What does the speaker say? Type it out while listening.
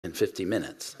in 50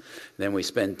 minutes. Then we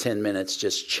spend 10 minutes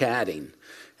just chatting.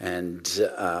 And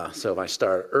so if I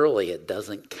start early, it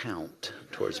doesn't count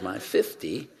towards my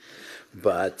 50.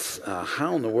 But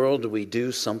how in the world do we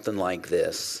do something like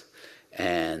this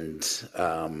and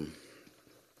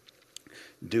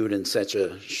do it in such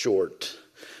a short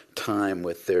time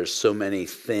with there's so many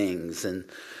things? And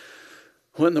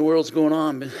what in the world's going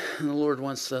on? The Lord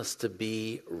wants us to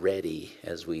be ready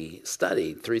as we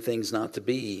study. 3 things not to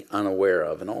be unaware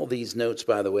of. And all these notes,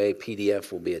 by the way,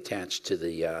 PDF will be attached to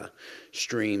the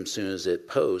stream as soon as it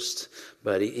posts.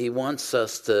 But he wants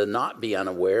us to not be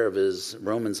unaware of his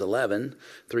Romans 11,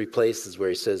 3 places where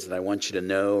he says that I want you to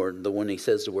know, or the one he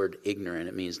says the word ignorant,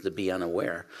 it means to be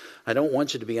unaware. I don't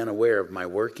want you to be unaware of my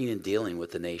working and dealing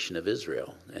with the nation of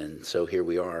Israel. And so here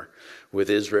we are with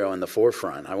Israel in the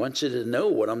forefront. I want you to know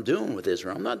what I'm doing with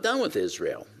Israel. I'm not done with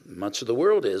Israel. Much of the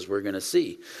world is, we're going to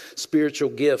see. Spiritual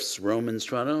gifts, Romans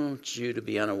 12, I don't want you to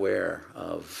be unaware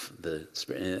of the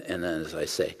Spirit. And then as I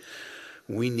say,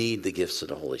 we need the gifts of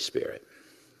the Holy Spirit.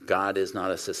 God is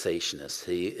not a cessationist.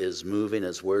 He is moving.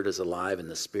 His word is alive and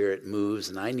the Spirit moves.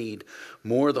 And I need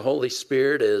more of the Holy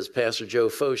Spirit, as Pastor Joe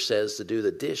Foch says, to do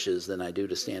the dishes than I do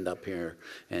to stand up here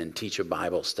and teach a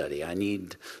Bible study. I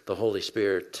need the Holy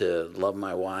Spirit to love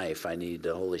my wife. I need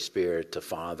the Holy Spirit to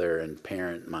father and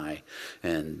parent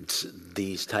and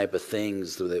these type of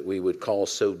things that we would call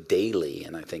so daily.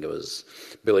 And I think it was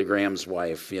Billy Graham's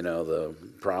wife, the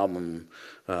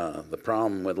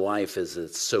problem with life is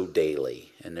it's so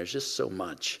daily, and there's just so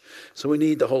much. So we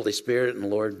need the Holy Spirit, and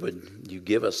Lord, would you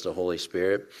give us the Holy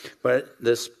Spirit? But at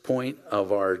this point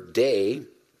of our day,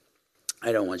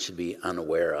 I don't want you to be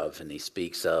unaware of, and he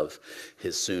speaks of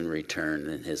his soon return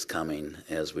and his coming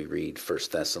as we read 1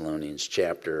 Thessalonians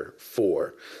chapter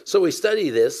 4. So we study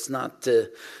this not to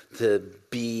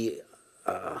be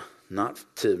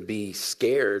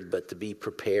scared, but to be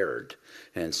prepared.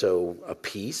 And so a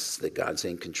peace that God's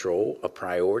in control, a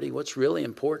priority. What's really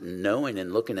important, knowing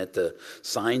and looking at the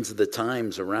signs of the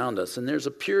times around us. And there's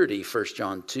a purity, 1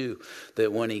 John 2,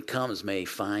 that when he comes may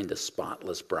find a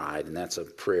spotless bride. And that's a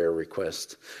prayer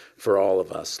request for all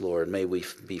of us, Lord. May we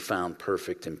be found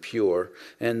perfect and pure.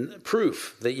 And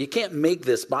proof that you can't make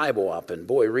this Bible up. And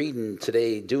boy, reading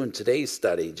today, doing today's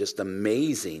study, just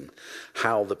amazing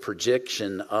how the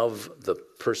projection of the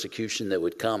persecution that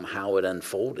would come, how it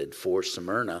unfolded for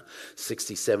Smyrna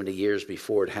 60, 70 years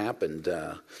before it happened.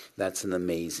 That's an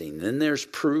amazing. Then there's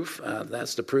proof.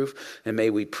 That's the proof. And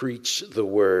may we preach the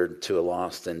word to a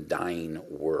lost and dying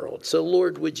world. So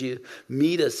Lord, would you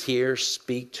meet us here,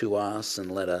 speak to us,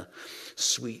 and let a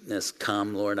sweetness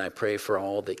come. Lord, I pray for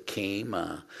all that came.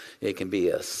 It can be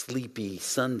a sleepy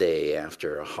Sunday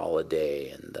after a holiday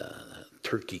and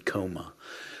turkey coma.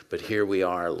 But here we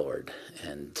are, Lord,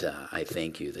 and I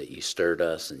thank you that you stirred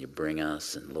us and you bring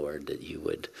us, and Lord, that you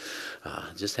would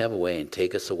just have a way and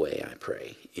take us away, I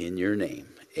pray. In your name,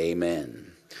 amen.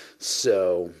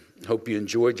 So, hope you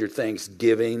enjoyed your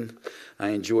Thanksgiving.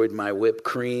 I enjoyed my whipped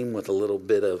cream with a little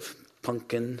bit of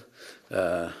pumpkin.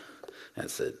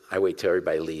 That's it. I wait till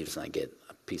everybody leaves and I get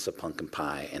a piece of pumpkin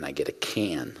pie and I get a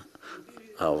can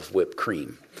of whipped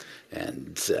cream.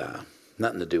 And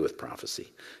nothing to do with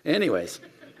prophecy. Anyways.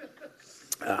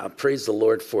 Praise the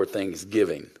Lord for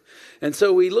Thanksgiving. And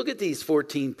so we look at these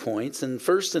 14 points, and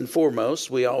first and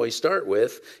foremost, we always start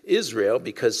with Israel,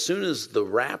 because soon as the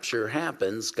rapture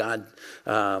happens, God,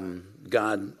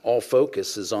 all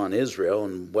focus is on Israel,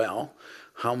 and well,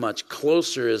 how much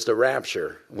closer is the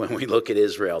rapture when we look at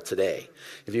Israel today?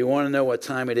 If you want to know what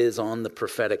time it is on the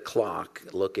prophetic clock,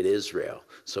 look at Israel.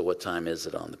 So what time is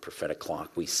it on the prophetic clock?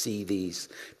 We see these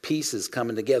pieces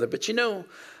coming together, but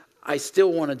I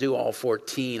still want to do all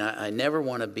 14. I never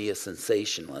want to be a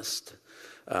sensationalist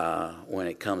when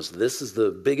it comes to this is the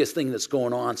biggest thing that's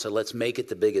going on, so let's make it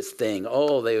the biggest thing.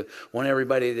 Oh, they want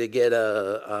everybody to get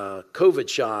a COVID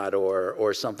shot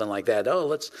or something like that. Oh,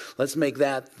 let's make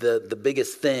that the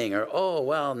biggest thing. Or, oh,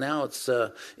 well, now it's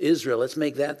Israel. Let's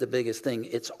make that the biggest thing.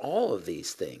 It's all of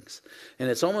these things. And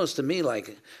it's almost to me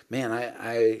like, man,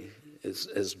 I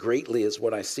as greatly as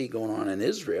what I see going on in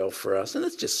Israel for us, and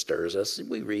it just stirs us.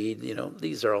 We read,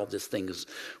 these are all just things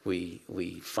we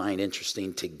find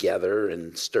interesting together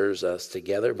and stirs us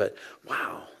together. But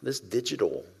wow, the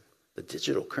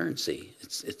digital currency,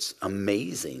 it's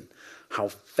amazing how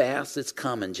fast it's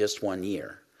come in just 1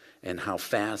 year and how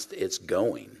fast it's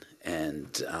going.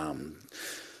 And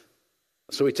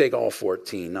So we take all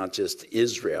 14, not just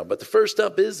Israel. But the first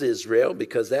up is Israel,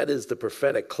 because that is the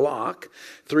prophetic clock.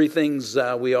 Three things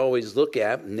we always look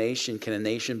at. Can a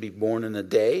nation be born in a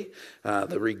day?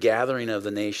 The regathering of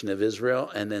the nation of Israel,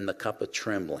 and then the cup of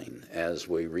trembling, as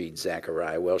we read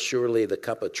Zechariah. Well, surely the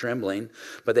cup of trembling,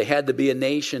 but they had to be a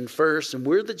nation first. And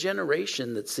we're the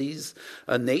generation that sees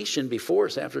a nation before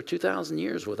us after 2,000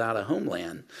 years without a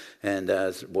homeland. And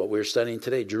what we're studying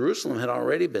today, Jerusalem had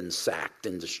already been sacked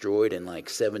and destroyed in like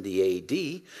 70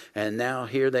 AD, and now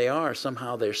here they are.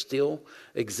 Somehow they're still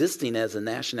existing as a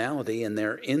nationality, and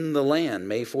they're in the land,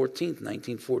 May 14th,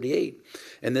 1948.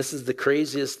 And this is the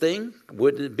craziest thing.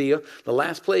 Wouldn't it be the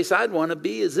last place I'd want to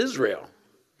be is Israel?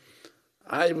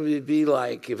 I would be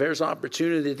like, if there's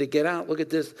opportunity to get out, look at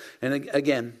this. And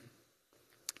again,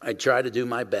 I try to do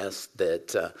my best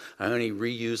that I only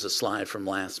reuse a slide from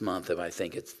last month if I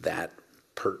think it's that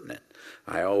pertinent.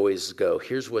 I always go,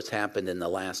 here's what's happened in the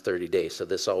last 30 days. So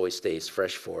this always stays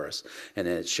fresh for us. And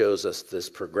then it shows us this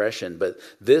progression. But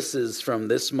this is from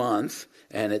this month,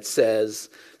 and it says,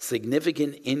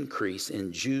 significant increase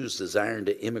in Jews desiring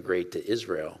to immigrate to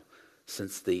Israel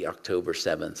since the October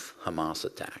 7th Hamas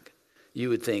attack. You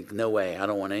would think, no way, I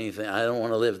don't want anything. I don't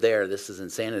want to live there. This is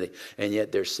insanity. And yet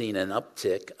they're seeing an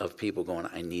uptick of people going,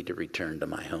 I need to return to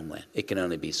my homeland. It can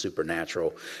only be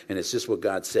supernatural. And it's just what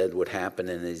God said would happen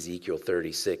in Ezekiel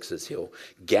 36, is he'll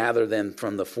gather them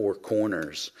from the four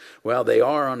corners. Well, they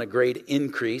are on a great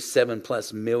increase,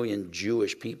 7+ million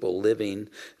Jewish people living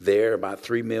there, about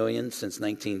 3 million since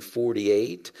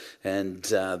 1948. And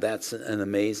that's an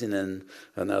amazing, and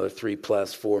another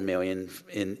 4 million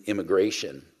in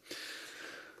immigration.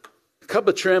 Cup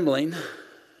of trembling.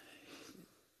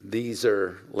 These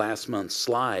are last month's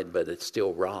slide, but it's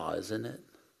still raw, isn't it?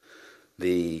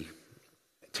 The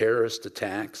terrorist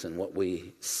attacks and what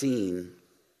we've seen,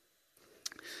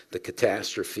 the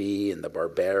catastrophe and the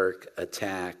barbaric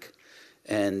attack.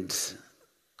 And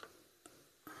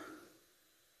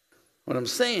what I'm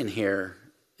saying here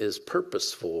is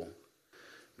purposeful,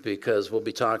 because we'll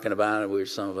be talking about it.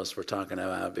 Some of us were talking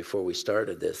about it before we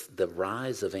started this. The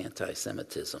rise of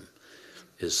anti-Semitism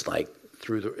is like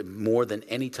more than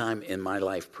any time in my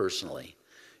life personally,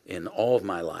 in all of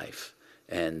my life.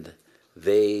 And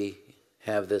they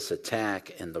have this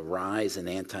attack, and the rise in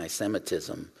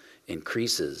anti-Semitism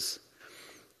increases.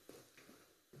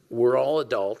 We're all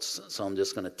adults, so I'm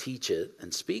just going to teach it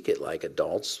and speak it like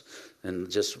adults, and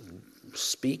just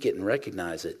speak it and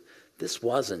recognize it. This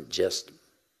wasn't just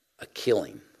a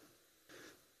killing.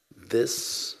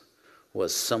 This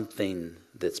was something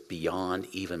that's beyond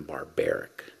even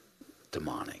barbaric,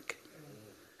 demonic.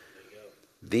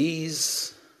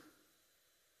 The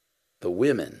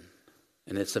women,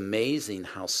 and it's amazing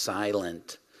how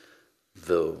silent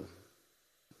the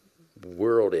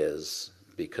world is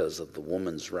because of the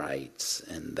woman's rights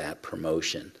and that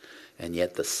promotion, and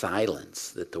yet the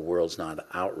silence that the world's not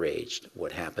outraged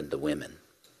what happened to women.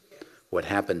 What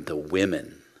happened to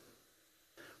women.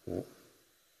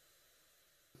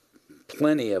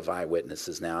 Plenty of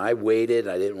eyewitnesses now. I waited.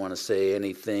 I didn't want to say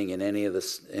anything in any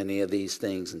of these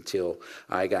things until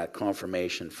I got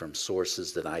confirmation from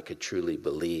sources that I could truly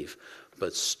believe.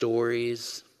 But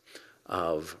stories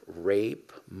of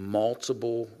rape,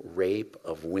 multiple rape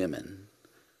of women,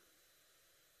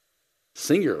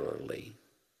 singularly,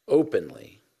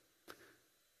 openly.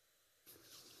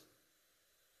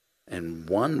 And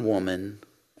one woman,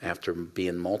 after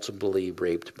being multiply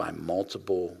raped by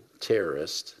multiple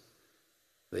terrorists,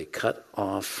 they cut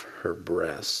off her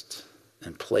breast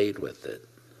and played with it.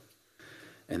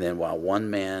 And then while one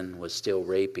man was still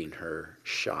raping her,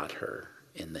 shot her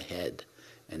in the head.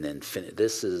 And then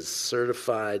this is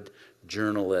certified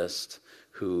journalist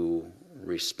who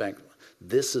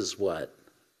this is what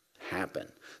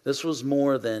happened. This was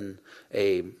more than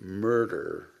a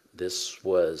murder. This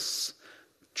was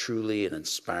truly an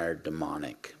inspired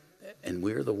demonic. And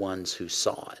we're the ones who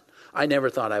saw it. I never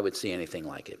thought I would see anything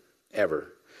like it,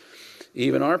 ever.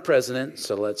 Even our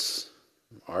president,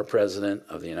 our president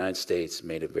of the United States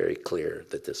made it very clear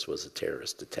that this was a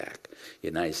terrorist attack. The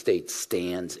United States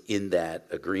stands in that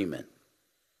agreement.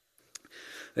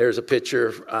 There's a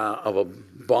picture of a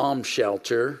bomb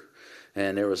shelter,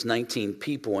 and there was 19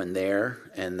 people in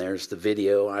there, and there's the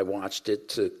video. I watched it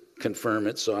to confirm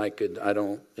it, so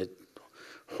it's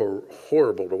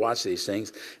horrible to watch these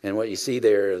things. And what you see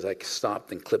there is I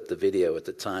stopped and clipped the video at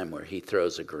the time where he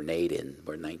throws a grenade in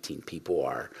where 19 people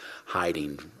are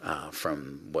hiding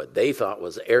from what they thought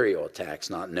was aerial attacks,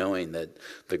 not knowing that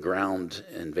the ground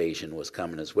invasion was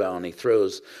coming as well. And he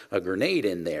throws a grenade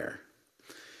in there.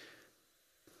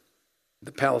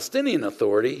 The Palestinian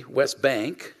Authority, West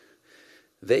Bank,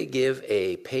 they give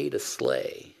a pay to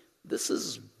slay. This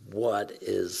is what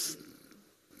is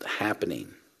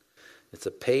happening. It's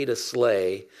a pay to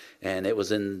slay, and it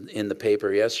was in the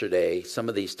paper yesterday. Some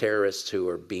of these terrorists who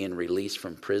are being released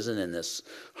from prison in this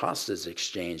hostage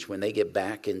exchange, when they get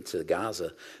back into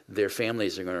Gaza, their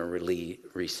families are going to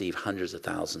receive hundreds of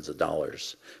thousands of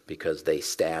dollars because they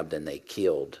stabbed and they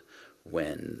killed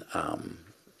when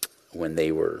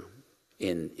they were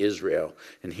in Israel.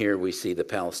 And here we see the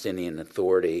Palestinian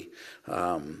Authority,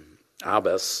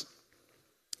 Abbas.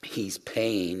 He's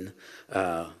paying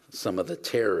some of the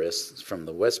terrorists from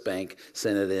the West Bank,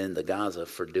 sent it into Gaza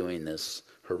for doing this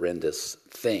horrendous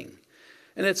thing.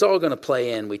 And it's all going to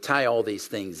play in. We tie all these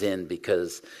things in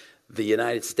because the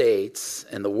United States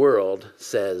and the world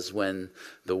says when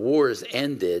the war is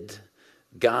ended,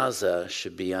 Gaza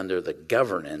should be under the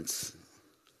governance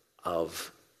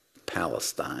of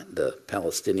Palestine, the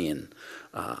Palestinian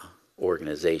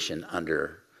organization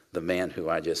under the man who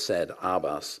I just said,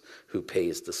 Abbas, who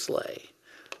pays to slay.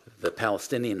 The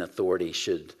Palestinian Authority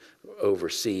should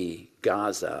oversee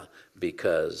Gaza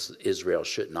because Israel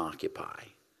shouldn't occupy.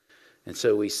 And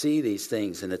so we see these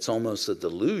things, and it's almost a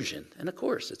delusion. And of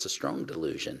course, it's a strong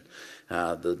delusion,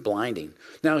 the blinding.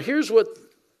 Now, here's what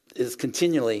is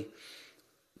continually,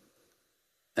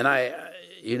 and I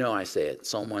say it,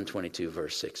 Psalm 122,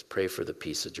 verse 6, pray for the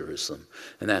peace of Jerusalem.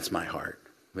 And that's my heart.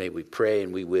 May we pray,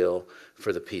 and we will,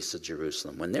 for the peace of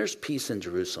Jerusalem. When there's peace in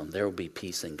Jerusalem, there will be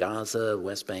peace in Gaza,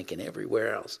 West Bank, and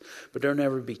everywhere else. But there will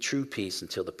never be true peace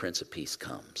until the Prince of Peace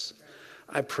comes.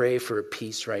 I pray for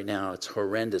peace right now. It's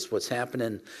horrendous what's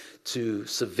happening to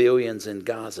civilians in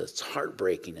Gaza. It's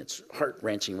heartbreaking. It's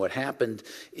heart-wrenching. What happened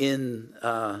in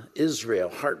Israel,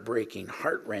 heartbreaking,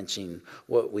 heart-wrenching.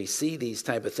 What we see these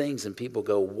type of things, and people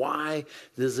go, why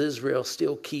does Israel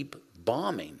still keep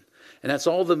bombing? And that's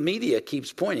all the media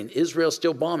keeps pointing. Israel's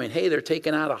still bombing. Hey, they're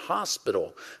taking out a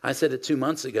hospital. I said it 2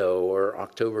 months ago, or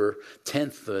October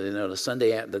 10th,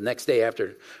 the next day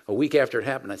after, a week after it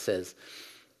happened, I says,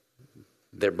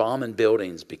 they're bombing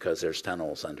buildings because there's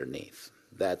tunnels underneath.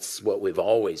 That's what we've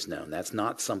always known. That's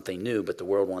not something new, but the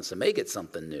world wants to make it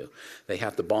something new. They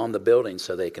have to bomb the buildings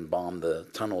so they can bomb the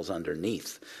tunnels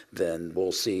underneath. Then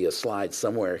we'll see a slide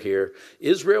somewhere here.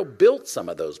 Israel built some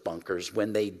of those bunkers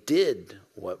when they did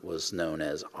what was known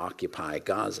as Occupy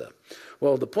Gaza.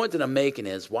 Well, the point that I'm making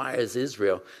is, why is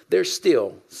Israel, they're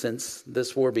still, since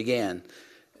this war began,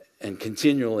 and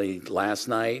continually last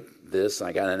night,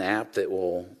 I got an app that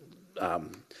will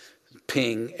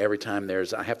ping every time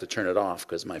I have to turn it off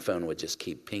because my phone would just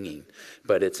keep pinging.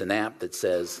 But it's an app that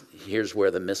says, here's where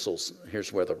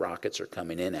the rockets are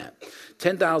coming in at.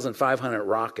 10,500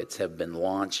 rockets have been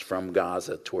launched from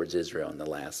Gaza towards Israel in the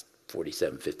last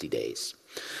 47, 50 days.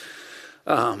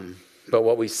 But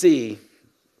what we see,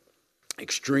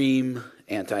 extreme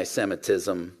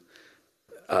anti-Semitism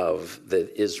of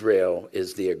that Israel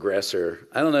is the aggressor.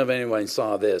 I don't know if anyone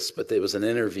saw this, but there was an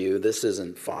interview. This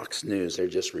isn't Fox News. They're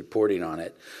just reporting on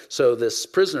it. So this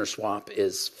prisoner swap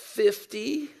is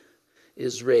 50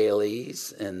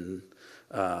 Israelis and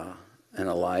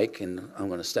alike. And I'm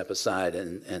going to step aside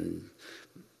and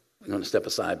I'm going to step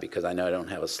aside because I know I don't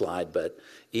have a slide. But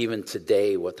even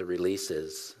today, what the release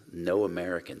is, no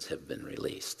Americans have been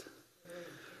released.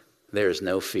 There is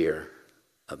no fear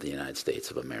of the United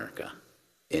States of America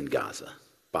in Gaza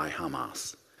by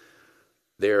Hamas.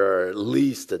 There are at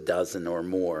least a dozen or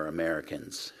more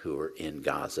Americans who are in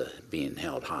Gaza being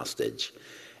held hostage,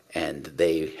 and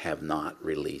they have not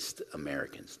released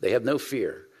Americans. They have no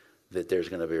fear that there's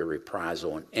going to be a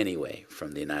reprisal in any way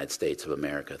from the United States of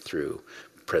America through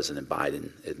President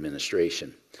Biden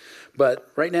administration.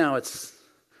 But right now it's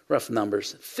rough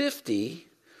numbers, 50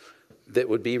 that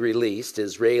would be released,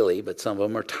 Israeli, but some of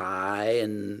them are Thai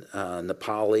and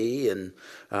Nepali and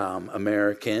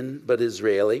American, but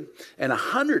Israeli, and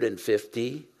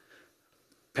 150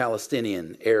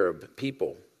 Palestinian Arab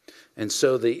people. And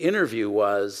so the interview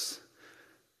was,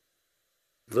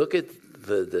 look at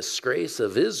the disgrace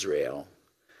of Israel,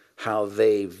 how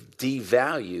they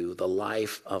devalue the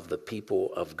life of the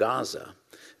people of Gaza.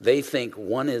 They think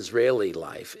one Israeli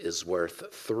life is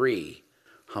worth 3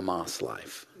 Hamas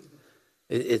life.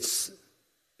 It's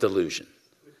delusion.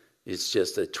 It's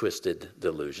just a twisted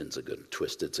delusion.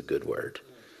 Twisted's a good word.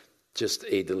 Just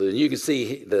a delusion. You can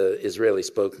see the Israeli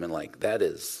spokesman like, that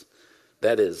is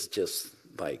just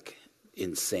like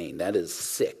insane. That is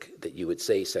sick that you would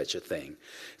say such a thing.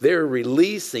 They're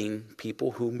releasing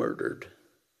people who murdered.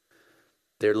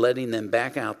 They're letting them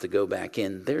back out to go back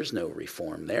in. There's no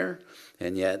reform there.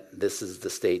 And yet this is the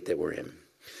state that we're in.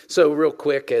 So real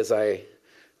quick, as I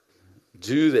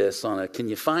do this can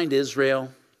you find Israel?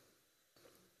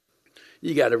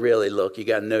 You got to really look. You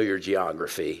got to know your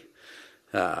geography.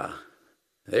 There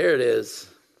it is.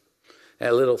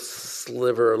 That little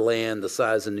sliver of land the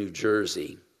size of New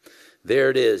Jersey. There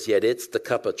it is, yet it's the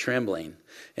cup of trembling.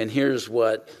 And here's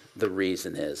what the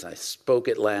reason is. I spoke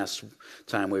it last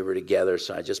time we were together,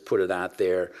 so I just put it out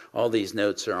there. All these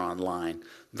notes are online.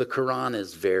 The Quran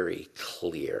is very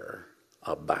clear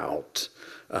about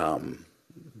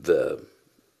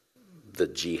the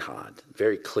jihad,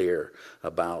 very clear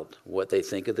about what they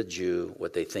think of the Jew,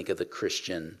 what they think of the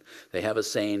Christian. They have a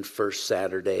saying, first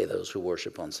Saturday, those who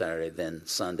worship on Saturday, then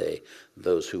Sunday,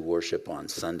 those who worship on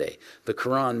Sunday. The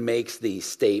Quran makes these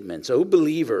statements. O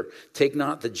believer, take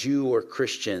not the Jew or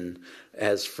Christian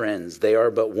as friends. They are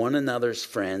but one another's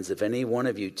friends. If any one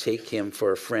of you take him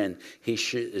for a friend, he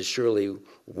is surely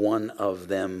one of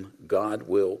them. God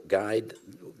will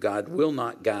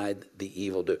not guide the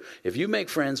evildoer. If you make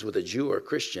friends with a Jew or a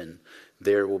Christian,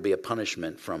 there will be a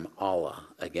punishment from Allah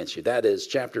against you. That is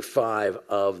chapter 5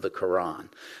 of the Quran.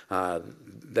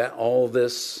 All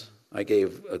this, I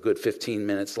gave a good 15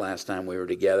 minutes last time we were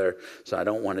together, so I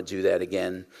don't want to do that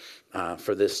again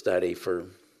for this study for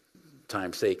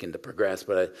time's sake and to progress.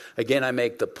 But I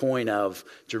make the point of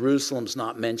Jerusalem's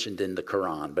not mentioned in the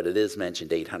Quran, but it is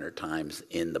mentioned 800 times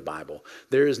in the Bible.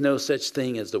 There is no such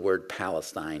thing as the word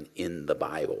Palestine in the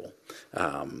Bible.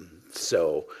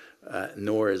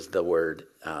 Nor is the word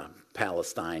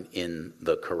Palestine in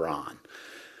the Quran.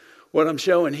 What I'm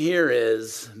showing here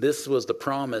is this was the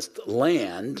promised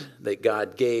land that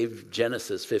God gave.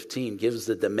 Genesis 15 gives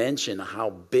the dimension of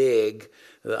how big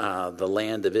the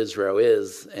land of Israel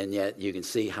is, and yet you can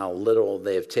see how little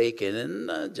they've taken,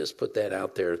 and just put that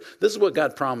out there. This is what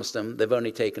God promised them. They've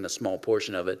only taken a small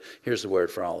portion of it. Here's the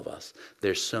word for all of us.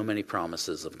 There's so many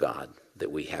promises of God that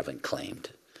we haven't claimed.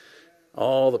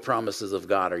 All the promises of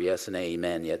God are yes and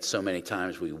amen, yet so many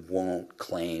times we won't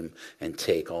claim and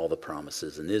take all the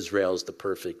promises. And Israel is the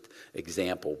perfect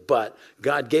example. But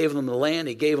God gave them the land.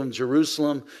 He gave them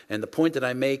Jerusalem. And the point that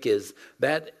I make is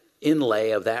that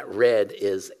inlay of that red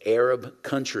is Arab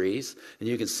countries. And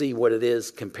you can see what it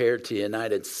is compared to the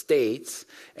United States.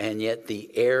 And yet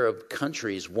the Arab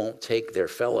countries won't take their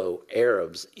fellow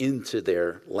Arabs into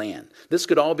their land. This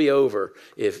could all be over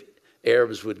if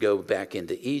Arabs would go back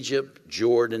into Egypt,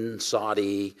 Jordan,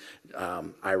 Saudi,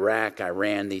 Iraq,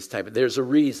 Iran, these type of... There's a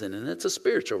reason, and it's a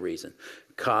spiritual reason.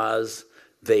 Because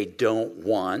they don't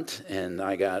want, and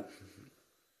I got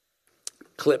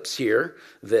clips here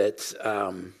that...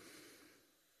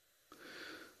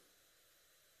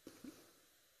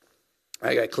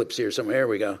 I got clips here somewhere. There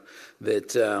we go.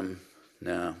 That,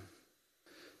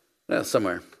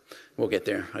 somewhere. We'll get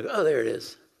there. I go, oh, there it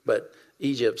is. But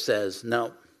Egypt says,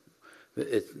 no.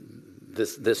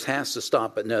 This has to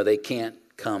stop, but no, they can't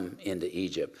come into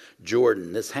Egypt.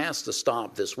 Jordan, this has to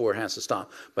stop, this war has to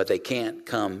stop, but they can't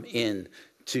come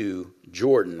into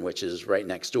Jordan, which is right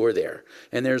next door there.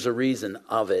 And there's a reason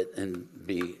of it, and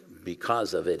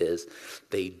because of it is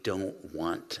they don't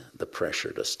want the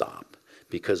pressure to stop.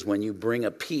 Because when you bring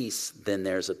a peace, then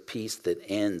there's a peace that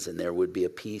ends, and there would be a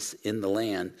peace in the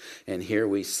land. And here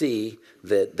we see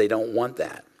that they don't want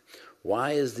that.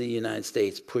 Why is the United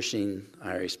States pushing,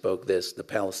 I already spoke this, the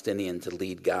Palestinian to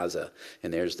lead Gaza,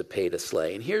 and there's the pay to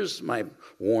slay? And here's my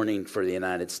warning for the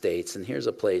United States, and here's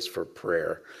a place for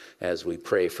prayer as we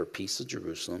pray for peace of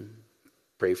Jerusalem,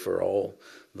 pray for all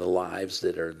the lives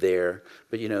that are there.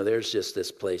 But there's just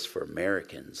this place for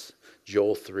Americans.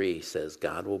 Joel 3 says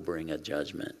God will bring a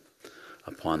judgment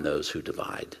upon those who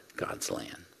divide God's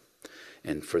land.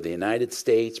 And for the United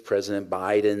States, President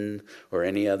Biden or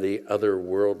any of the other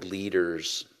world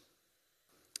leaders,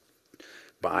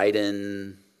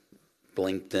 Biden,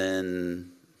 Blinken,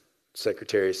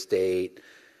 Secretary of State,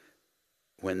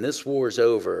 when this war is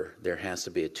over, there has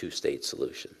to be a two-state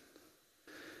solution.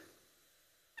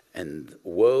 And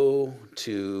woe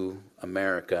to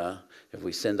America if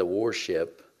we send a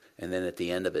warship and then at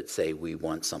the end of it say we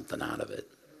want something out of it.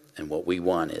 And what we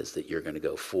want is that you're going to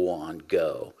go full-on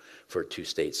go for a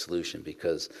two-state solution,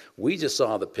 because we just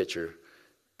saw the picture.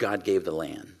 God gave the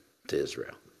land to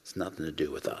Israel. It's nothing to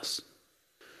do with us.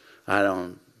 I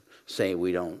don't say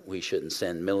we shouldn't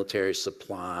send military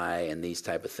supply and these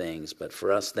type of things, but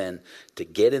for us then to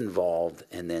get involved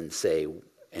and then say,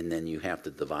 and then you have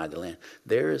to divide the land.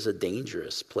 There is a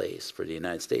dangerous place for the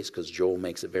United States, because Joel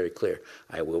makes it very clear.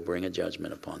 I will bring a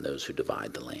judgment upon those who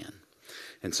divide the land.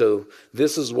 And so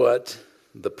this is what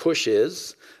the push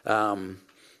is.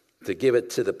 To give it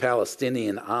to the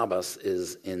Palestinian Abbas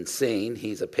is insane.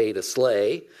 He's a pay to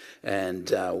slay.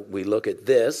 And we look at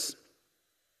this.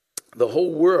 The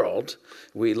whole world,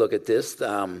 we look at this.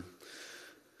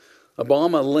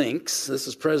 This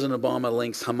is President Obama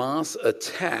links Hamas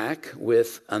attack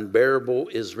with unbearable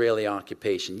Israeli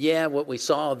occupation. Yeah, what we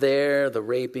saw there, the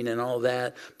raping and all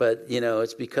that, but,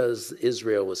 it's because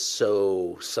Israel was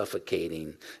so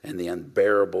suffocating and the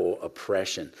unbearable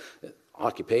oppression.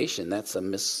 Occupation, this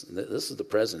is the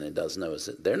president does know, is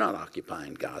that they're not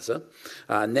occupying Gaza.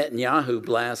 Netanyahu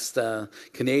blasts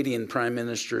Canadian Prime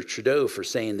Minister Trudeau for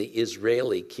saying the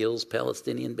Israeli kills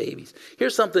Palestinian babies.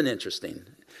 Here's something interesting.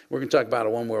 We're going to talk about a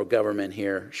one-world government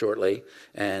here shortly,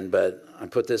 but I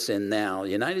put this in now.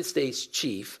 United States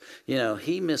chief,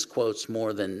 he misquotes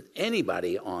more than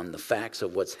anybody on the facts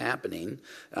of what's happening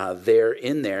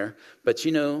there. But,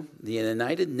 the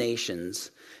United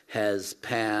Nations has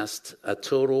passed a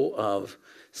total of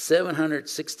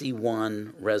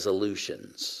 761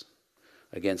 resolutions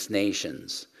against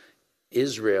nations.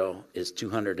 Israel is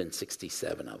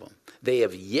 267 of them. They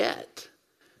have yet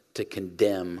to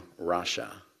condemn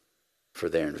Russia for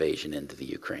their invasion into the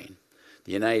Ukraine.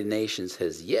 The United Nations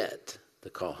has yet to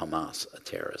call Hamas a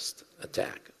terrorist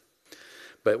attack.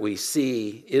 But we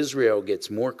see Israel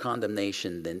gets more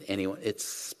condemnation than anyone. It's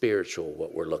spiritual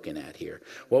what we're looking at here.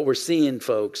 What we're seeing,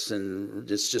 folks,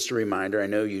 and it's just a reminder, I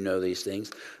know you know these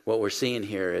things, what we're seeing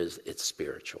here is it's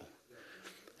spiritual.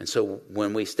 And so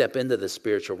when we step into the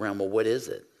spiritual realm, well, what is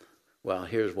it? Well,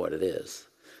 here's what it is.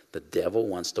 The devil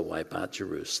wants to wipe out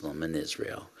Jerusalem and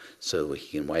Israel so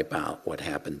he can wipe out what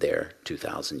happened there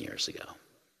 2,000 years ago.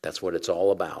 That's what it's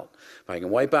all about. If I can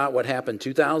wipe out what happened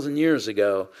 2,000 years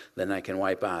ago, then I can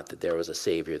wipe out that there was a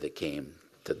Savior that came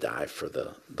to die for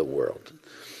the world.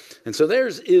 And so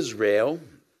there's Israel,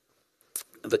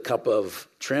 the cup of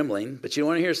trembling. But you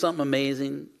want to hear something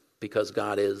amazing? Because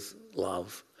God is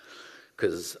love.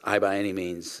 Because I, by any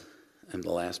means, am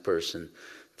the last person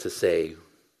to say,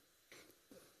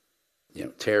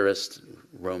 terrorist,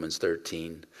 Romans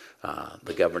 13,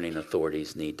 the governing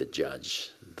authorities need to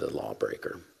judge the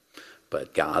lawbreaker.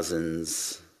 But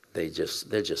Gazans, they're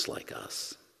just like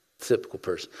us. Typical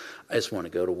person. I just want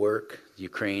to go to work.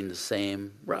 Ukraine, the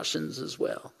same. Russians as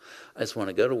well. I just want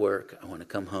to go to work. I want to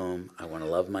come home. I want to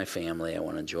love my family. I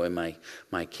want to enjoy my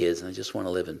kids. And I just want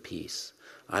to live in peace.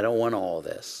 I don't want all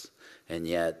this. And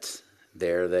yet,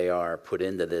 there they are put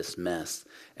into this mess.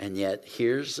 And yet,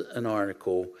 here's an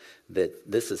article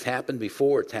that this has happened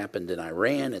before. It's happened in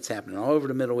Iran. It's happened all over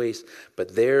the Middle East.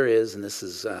 But there is, and this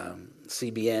is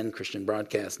CBN, Christian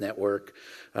Broadcast Network,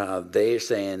 they're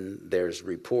saying there's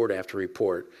report after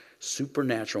report,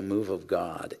 supernatural move of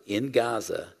God in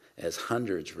Gaza as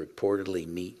hundreds reportedly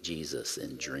meet Jesus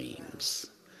in dreams.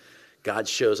 God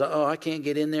shows, I can't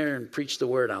get in there and preach the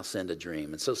word, I'll send a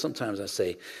dream. And so sometimes I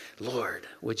say, Lord,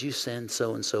 would you send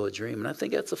so-and-so a dream? And I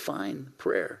think that's a fine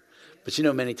prayer. But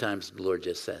many times the Lord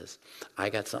just says, I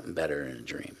got something better in a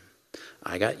dream.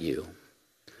 I got you.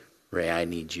 Ray, I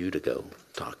need you to go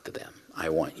talk to them. I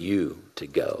want you to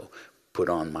go put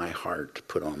on my heart,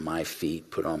 put on my feet,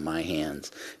 put on my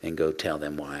hands, and go tell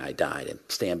them why I died and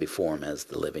stand before them as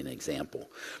the living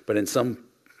example. But in some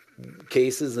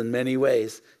cases, in many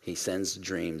ways, he sends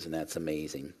dreams, and that's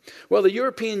amazing. Well, the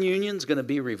European Union's going to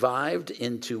be revived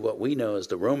into what we know as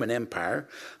the Roman Empire.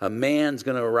 A man's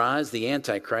going to arise, the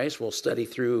Antichrist. We'll study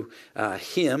through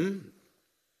him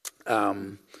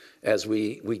as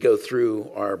we go through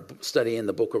our study in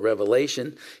the book of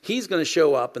Revelation. He's going to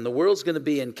show up, and the world's going to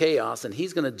be in chaos, and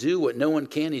he's going to do what no one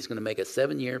can. He's going to make a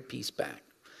 7-year peace pact.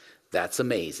 That's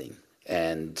amazing.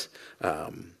 And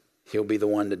he'll be the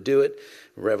one to do it.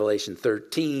 Revelation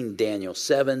 13, Daniel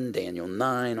 7, Daniel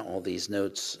 9, all these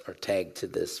notes are tagged to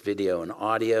this video and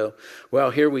audio. Well,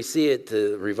 here we see it.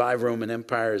 The revived Roman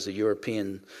Empire is a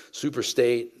European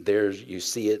superstate. There you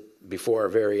see it before our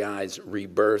very eyes,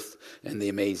 rebirth. And the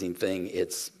amazing thing,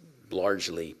 it's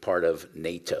largely part of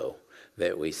NATO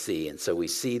that we see. And so we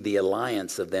see the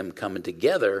alliance of them coming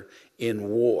together in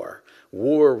war.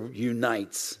 War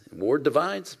unites. War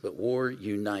divides, but war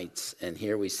unites. And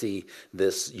here we see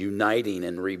this uniting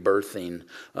and rebirthing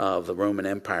of the Roman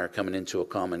Empire coming into a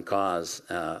common cause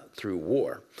through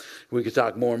war. We could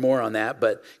talk more and more on that,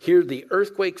 but here the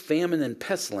earthquake, famine, and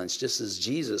pestilence, just as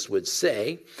Jesus would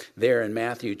say there in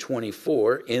Matthew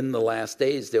 24, in the last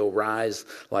days they'll rise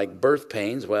like birth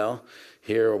pains. Well,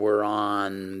 here we're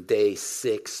on day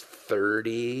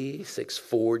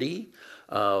 640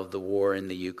 of the war in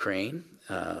the Ukraine.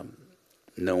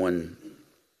 No one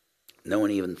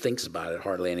even thinks about it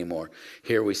hardly anymore.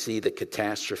 Here we see the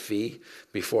catastrophe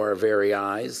before our very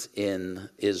eyes in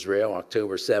Israel,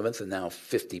 October 7th, and now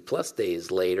 50 plus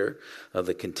days later of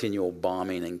the continual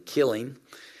bombing and killing.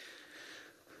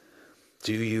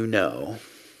 Do you know,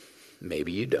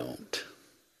 maybe you don't,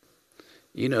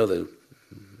 you know the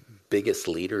biggest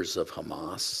leaders of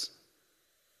Hamas,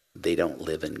 they don't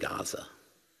live in Gaza.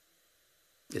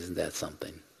 Isn't that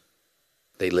something?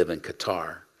 They live in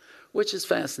Qatar, which is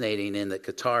fascinating in that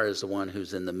Qatar is the one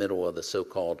who's in the middle of the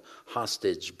so-called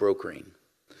hostage brokering.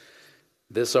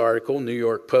 This article, New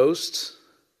York Post,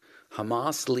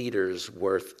 Hamas leaders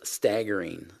worth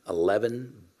staggering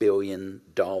 $11 billion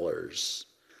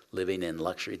living in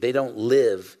luxury. They don't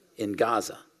live in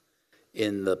Gaza,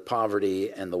 in the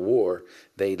poverty and the war.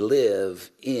 They live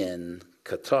in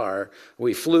Qatar.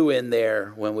 We flew in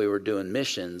there when we were doing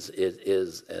missions. It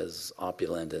is as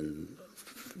opulent and,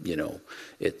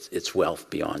 it's wealth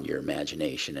beyond your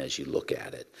imagination as you look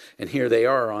at it. And here they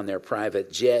are on their private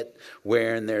jet,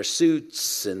 wearing their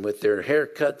suits and with their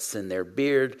haircuts and their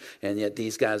beard. And yet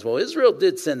these guys, well, Israel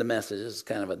did send a message. This is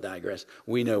kind of a digress.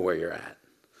 We know where you're at.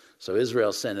 So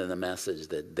Israel's sending a message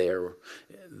that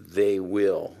they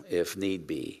will, if need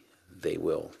be, they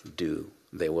will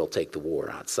take the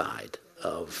war outside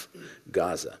of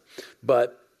Gaza.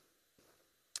 But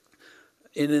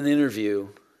in an interview,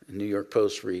 New York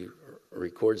Post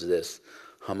records this,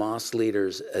 Hamas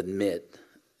leaders admit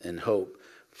and hope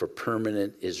for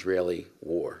permanent Israeli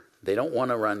war. They don't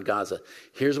want to run Gaza.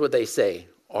 Here's what they say.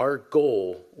 Our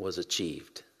goal was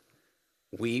achieved.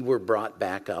 We were brought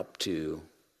back up to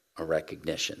a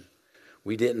recognition.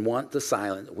 We didn't want the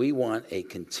silent. We want a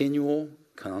continual,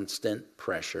 constant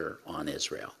pressure on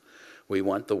Israel. We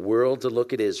want the world to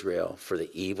look at Israel for the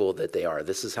evil that they are.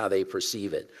 This is how they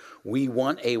perceive it. We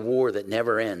want a war that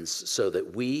never ends so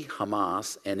that we,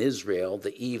 Hamas, and Israel,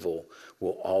 the evil,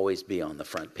 will always be on the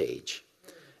front page.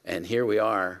 And here we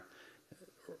are,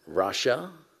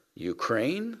 Russia,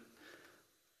 Ukraine,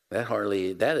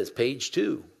 that is page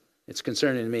 2. It's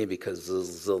concerning to me because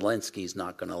Zelensky's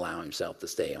not going to allow himself to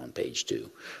stay on page 2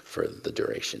 for the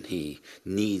duration. He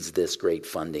needs this great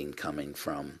funding coming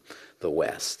from the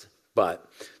West. But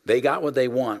they got what they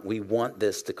want. We want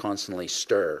this to constantly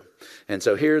stir. And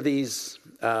so here these,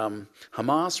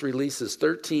 Hamas releases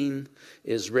 13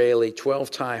 Israeli,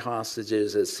 12 Thai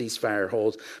hostages as ceasefire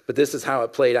holds. But this is how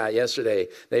it played out yesterday.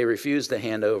 They refused to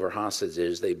hand over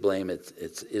hostages. They blame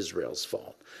it's Israel's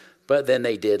fault. But then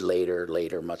they did later,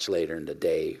 much later in the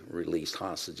day, release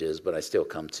hostages. But I still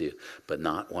come to, but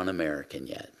not one American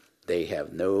yet. They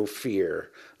have no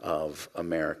fear of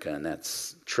America, and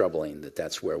that's troubling that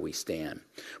that's where we stand.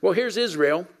 Well, here's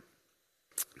Israel.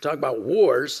 Talk about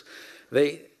wars.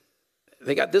 They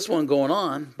got this one going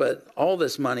on, but all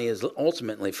this money is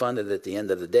ultimately funded at the end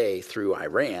of the day through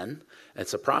Iran.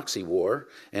 It's a proxy war.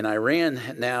 And Iran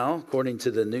now, according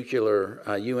to the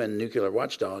UN nuclear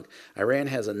watchdog, Iran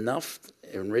has enough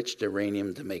enriched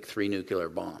uranium to make 3 nuclear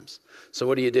bombs. So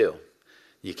what do?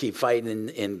 You keep fighting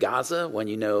in Gaza when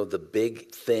you know the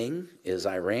big thing is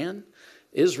Iran.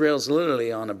 Israel's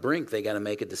literally on a brink. They got to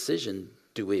make a decision.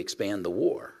 Do we expand the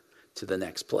war to the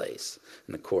next place?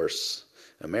 And of course,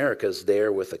 America's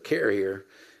there with a carrier.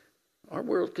 Our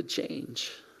world could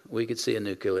change. We could see a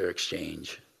nuclear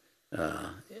exchange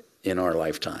in our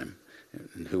lifetime.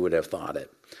 And who would have thought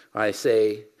it? I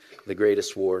say the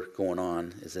greatest war going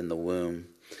on is in the womb.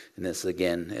 And this,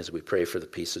 again, as we pray for the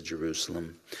peace of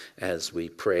Jerusalem, as we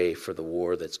pray for the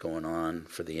war that's going on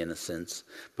for the innocents,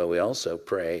 but we also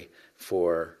pray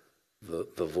for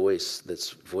the voice that's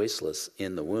voiceless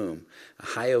in the womb.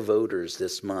 Ohio voters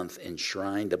this month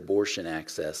enshrined abortion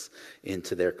access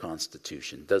into their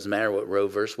constitution. Doesn't matter what Roe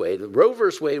versus Wade. Roe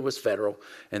versus Wade was federal,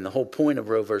 and the whole point of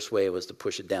Roe versus Wade was to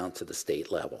push it down to the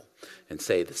state level and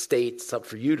say the state's up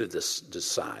for you to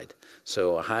decide.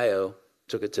 So Ohio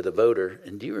took it to the voter.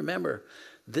 And do you remember,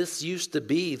 this used to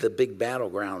be the big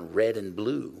battleground, red and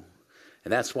blue.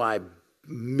 And that's why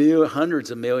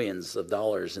hundreds of millions of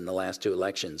dollars in the last 2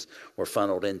 elections were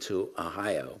funneled into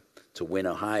Ohio. To win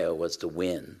Ohio was to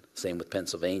win. Same with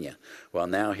Pennsylvania. Well,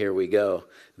 now here we go,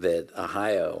 that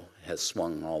Ohio has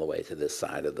swung all the way to this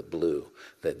side of the blue,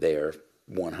 that they are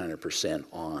 100%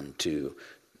 on to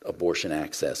abortion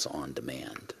access on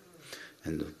demand.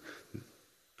 And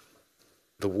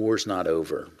the war's not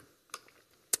over.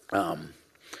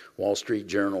 Wall Street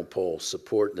Journal poll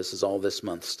support, this is all this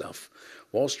month stuff.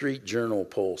 Wall Street Journal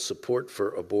poll support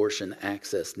for abortion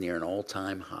access near an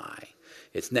all-time high.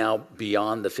 It's now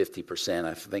beyond the 50%.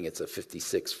 I think it's a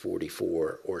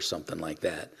 56-44 or something like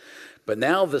that. But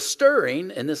now the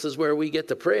stirring, and this is where we get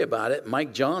to pray about it,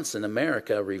 Mike Johnson,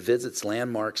 America, revisits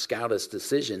landmark SCOTUS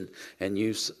decision and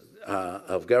use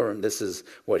of government. This is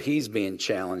what he's being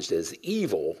challenged as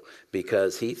evil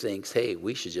because he thinks, hey,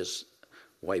 we should just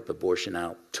wipe abortion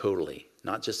out totally,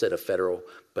 not just at a federal,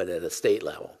 but at a state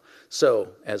level. So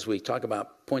as we talk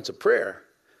about points of prayer,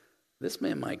 this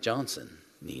man, Mike Johnson,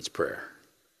 needs prayer.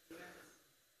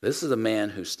 This is a man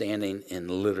who's standing in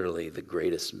literally the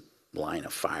greatest line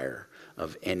of fire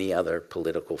of any other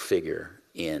political figure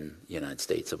in the United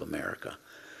States of America.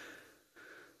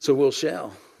 So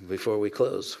before we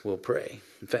close, we'll pray.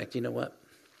 In fact, you know what?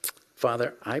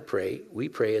 Father, we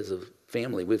pray as a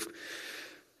family. We've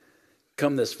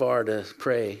come this far to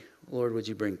pray, Lord, would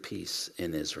you bring peace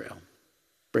in Israel?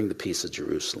 Bring the peace of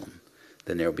Jerusalem.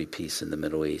 Then there will be peace in the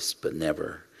Middle East, but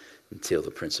never until the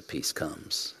Prince of Peace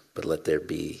comes. But let there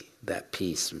be that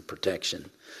peace and protection.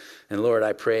 And Lord,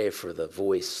 I pray for the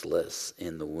voiceless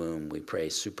in the womb. We pray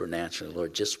supernaturally.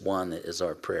 Lord, just one is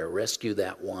our prayer. Rescue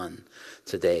that one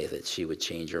today, that she would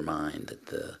change her mind, that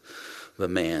the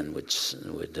man would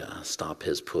stop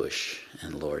his push.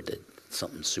 And Lord, that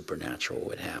something supernatural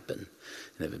would happen.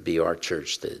 And it would be our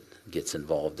church that gets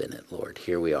involved in it, Lord.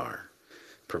 Here we are.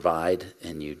 Provide,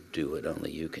 and you do what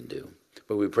only you can do.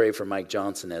 But we pray for Mike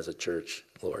Johnson as a church,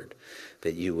 Lord,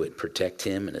 that you would protect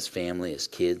him and his family, his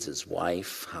kids, his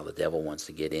wife, how the devil wants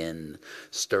to get in,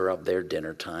 stir up their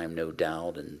dinner time, no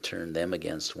doubt, and turn them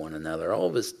against one another. All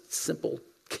of his simple,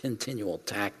 continual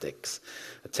tactics.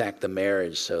 Attack the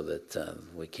marriage so that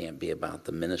we can't be about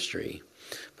the ministry.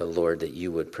 But Lord, that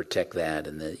you would protect that,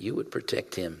 and that you would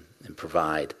protect him and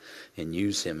provide and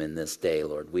use him in this day,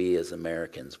 Lord. We as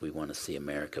Americans, we want to see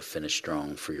America finish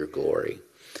strong for your glory.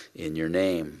 In your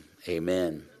name,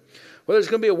 amen. Well, there's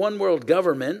going to be a one world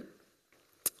government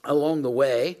along the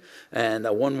way and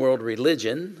a one world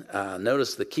religion.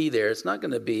 Notice the key there. It's not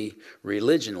going to be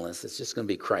religionless. It's just going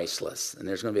to be Christless. And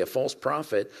there's going to be a false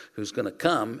prophet who's going to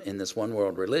come in this one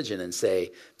world religion and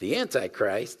say, the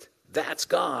Antichrist, that's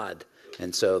God.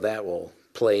 And so that will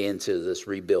play into this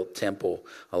rebuilt temple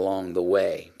along the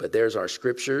way. But there's our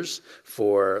scriptures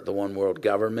for the one world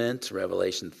government,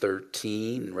 Revelation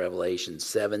 13, Revelation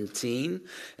 17.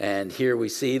 And here we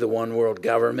see the one world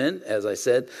government. As I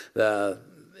said,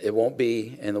 it won't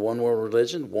be in the one world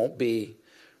religion, won't be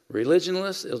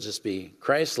religionless. It'll just be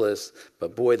Christless.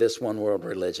 But boy, this one world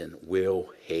religion will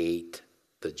hate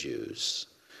the Jews.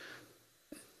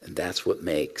 And that's what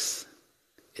makes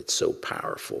it so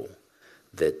powerful,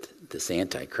 that this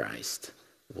Antichrist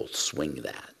will swing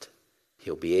that.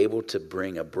 He'll be able to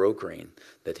bring a brokering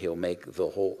that he'll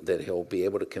be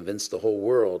able to convince the whole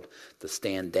world to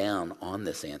stand down on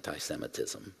this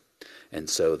anti-Semitism. And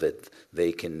so that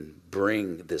they can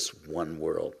bring this one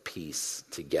world peace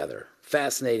together.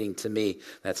 Fascinating to me.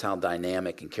 That's how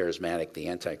dynamic and charismatic the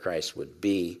Antichrist would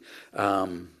be.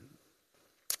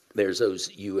 There's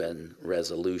those UN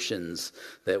resolutions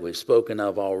that we've spoken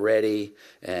of already.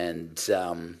 And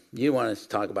you want to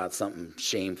talk about something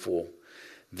shameful.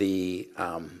 The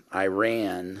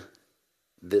Iran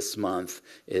this month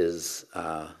is,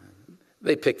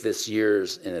 they picked this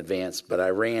years in advance, but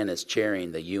Iran is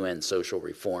chairing the UN social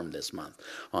reform this month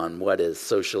on what is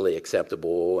socially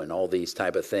acceptable and all these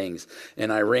type of things.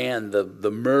 And Iran,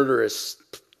 the murderous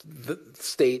the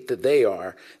state that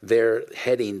they're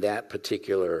heading that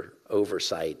particular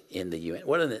oversight in the UN.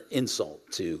 What an insult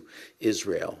to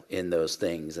Israel in those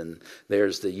things. And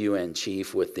there's the UN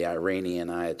chief with the Iranian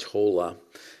Ayatollah.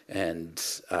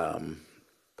 And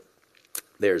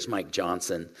there's Mike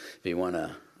Johnson. If you want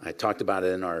to, I talked about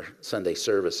it in our Sunday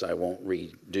service. I won't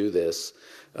redo this.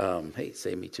 Hey,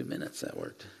 save me 2 minutes. That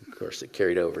worked. Of course, it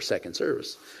carried over second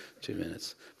service. 2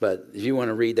 minutes. But if you want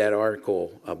to read that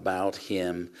article about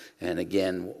him, and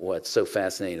again, what's so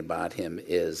fascinating about him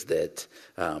is that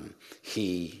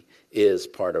he is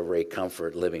part of Ray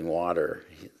Comfort Living Water,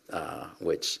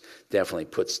 which definitely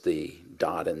puts the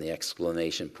dot in the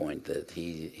exclamation point that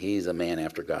he's a man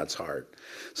after God's heart.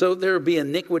 So there will be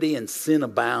iniquity and sin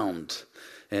abound.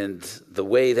 And the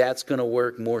way that's going to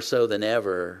work more so than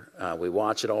ever, we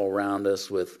watch it all around us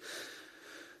with.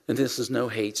 And this is no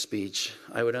hate speech.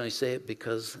 I would only say it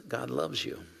because God loves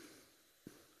you.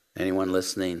 Anyone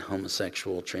listening,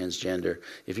 homosexual, transgender,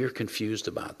 if you're confused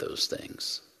about those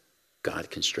things, God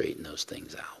can straighten those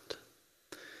things out.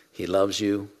 He loves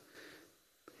you.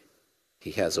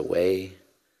 He has a way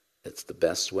that's the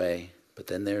best way, but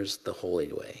then there's the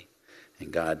holy way.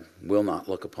 And God will not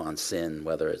look upon sin,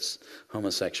 whether it's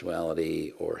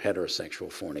homosexuality or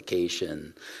heterosexual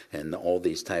fornication and all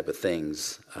these type of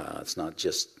things. It's not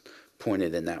just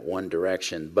pointed in that one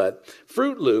direction. But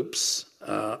Fruit Loops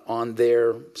on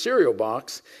their cereal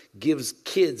box gives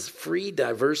kids free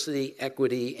diversity,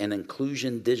 equity, and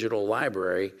inclusion digital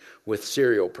library with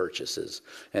cereal purchases.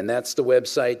 And that's the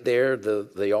website there.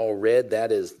 They all read.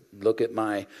 That is,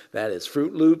 that is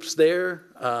Fruit Loops there.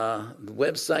 The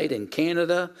website in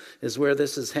Canada is where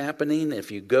this is happening.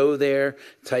 If you go there,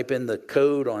 type in the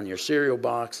code on your cereal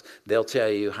box, they'll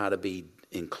tell you how to be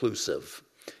inclusive.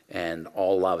 and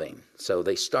all loving. So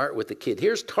they start with the kid.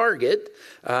 Here's Target.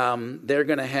 They're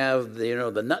going to have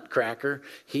the Nutcracker.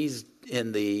 He's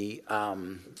in the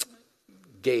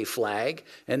gay flag,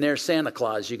 and there's Santa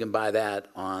Claus. You can buy that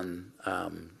on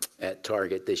at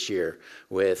Target this year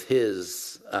with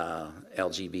his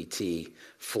LGBT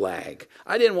flag.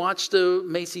 I didn't watch the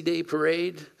Macy Day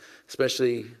Parade,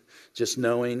 especially just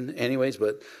knowing anyways,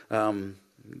 but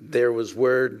there was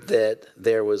word that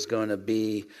there was going to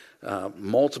be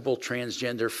multiple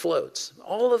transgender floats.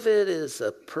 All of it is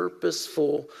a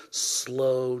purposeful,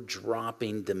 slow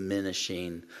dropping,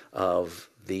 diminishing of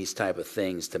these type of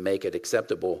things to make it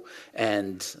acceptable.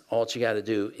 And all you got to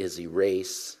do is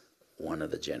erase one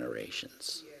of the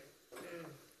generations.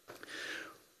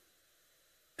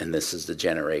 And this is the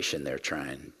generation they're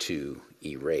trying to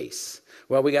erase.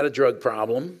 Well, we got a drug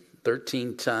problem.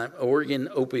 13-time Oregon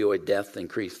opioid death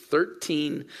increased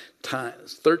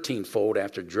 13-fold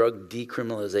after drug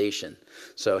decriminalization.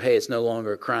 So, hey, it's no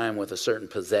longer a crime with a certain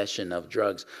possession of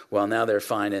drugs. Well, now they're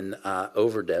finding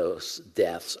overdose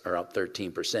deaths are up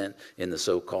 13% in the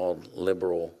so-called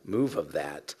liberal move of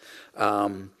that.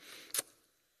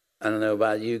 I don't know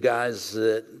about you guys,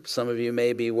 that some of you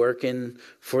may be working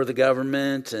for the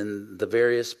government and the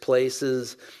various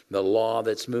places. The law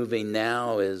that's moving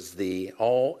now is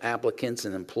all applicants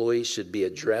and employees should be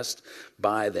addressed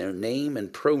by their name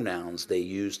and pronouns they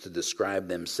use to describe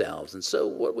themselves. And so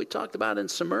what we talked about in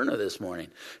Smyrna this morning,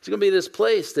 it's going to be this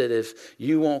place that if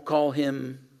you won't call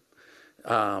him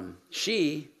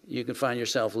she, you can find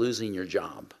yourself losing your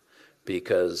job.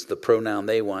 Because the pronoun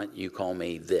they want, you call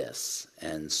me this.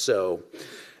 And so,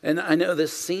 and I know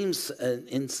this seems an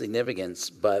insignificance,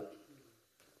 but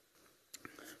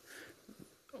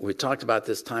we talked about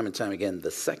this time and time again,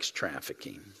 the sex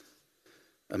trafficking.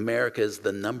 America is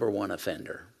the number one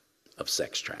offender of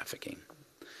sex trafficking.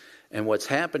 And what's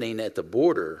happening at the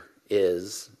border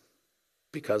is,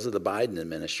 because of the Biden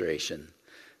administration,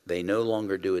 they no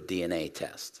longer do a DNA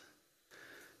test,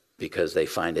 because they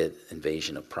find it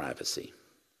invasion of privacy.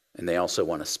 And they also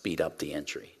want to speed up the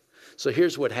entry. So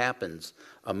here's what happens.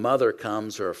 A mother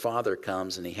comes or a father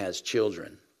comes and he has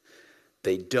children.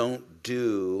 They don't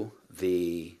do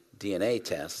the DNA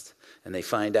test, and they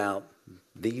find out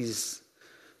these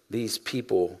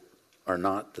people are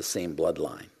not the same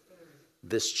bloodline.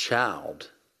 This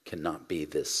child cannot be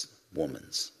this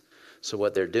woman's. So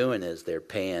what they're doing is they're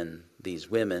paying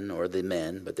these women, or the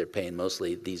men, but they're paying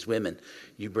mostly these women.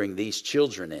 You bring these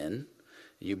children in,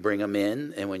 you bring them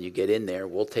in, and when you get in there,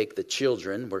 we'll take the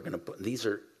children. We're going to put, these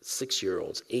are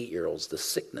 6-year-olds, 8-year-olds, the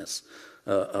sickness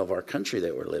of our country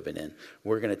that we're living in.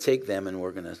 We're going to take them and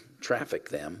we're going to traffic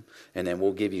them, and then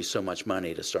we'll give you so much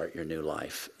money to start your new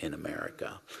life in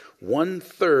America.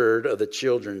 1/3 of the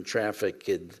children trafficked,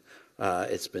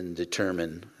 it's been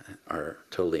determined, are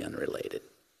totally unrelated.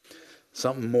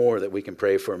 Something more that we can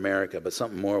pray for America, but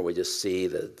something more we just see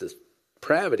the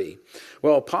depravity.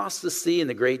 Well, apostasy and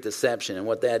the great deception. And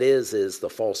what that is the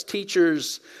false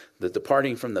teachers, the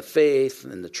departing from the faith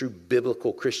and the true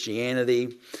biblical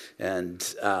Christianity. And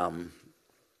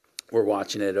we're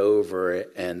watching it over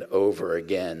and over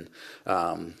again.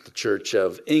 The Church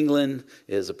of England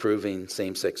is approving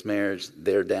same-sex marriage.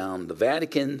 They're down. The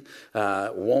Vatican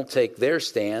won't take their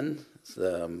stand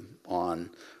on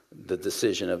the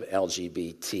decision of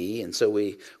LGBT. And so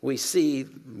we see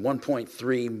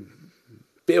 1.3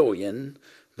 billion,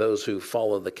 those who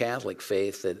follow the Catholic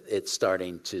faith, that it's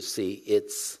starting to see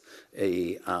it's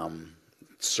a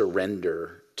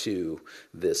surrender to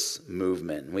this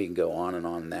movement. We can go on and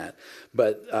on that.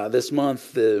 But this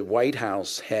month, the White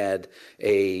House had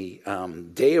a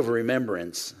day of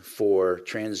remembrance for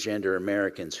transgender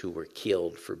Americans who were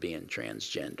killed for being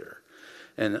transgender.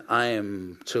 And I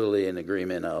am totally in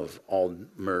agreement of all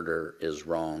murder is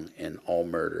wrong and all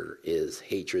murder is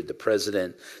hatred. The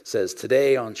president says,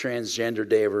 today on Transgender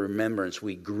Day of Remembrance,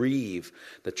 we grieve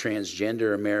the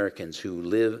transgender Americans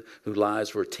whose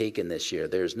lives were taken this year.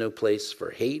 There is no place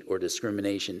for hate or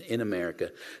discrimination in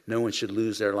America. No one should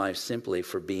lose their life simply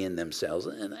for being themselves.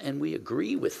 And we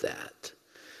agree with that.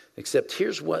 Except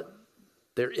here's what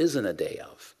there isn't a day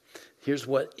of. Here's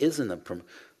what isn't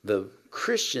the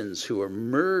Christians who are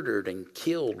murdered and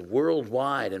killed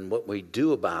worldwide, and what we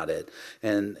do about it,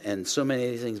 and so many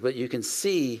of these things. But you can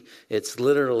see it's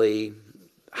literally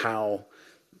how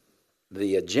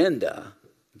the agenda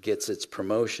gets its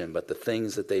promotion, but the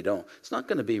things that they don't, it's not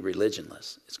going to be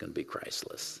religionless, it's going to be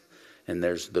Christless. And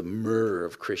there's the murder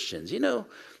of Christians. There's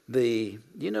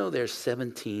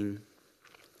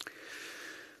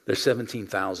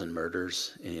 17,000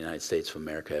 murders in the United States of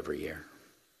America every year.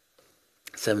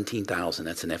 17,000,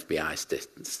 that's an FBI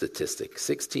statistic.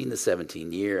 16 to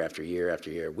 17, year after year after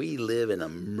year. We live in a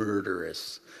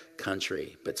murderous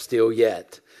country, but still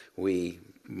yet we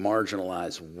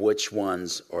marginalize which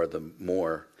ones are the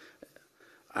more.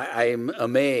 I'm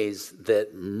amazed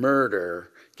that murder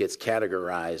gets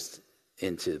categorized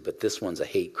into, but this one's a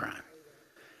hate crime.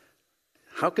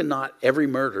 How can not every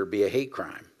murder be a hate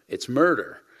crime? It's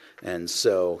murder. And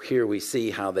so here we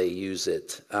see how they use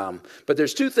it. But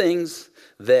there's two things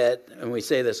that, and we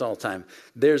say this all the time,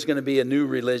 there's going to be a new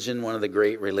religion, one of the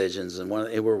great religions, and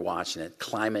we're watching it.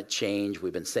 Climate change,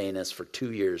 we've been saying this for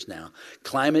 2 years now.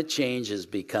 Climate change is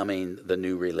becoming the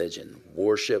new religion.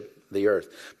 Worship the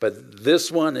earth. But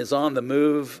this one is on the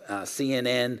move.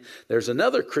 CNN. There's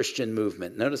another Christian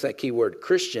movement. Notice that key word,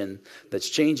 Christian, that's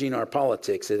changing our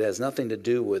politics. It has nothing to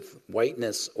do with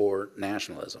whiteness or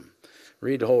nationalism.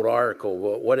 Read the whole article.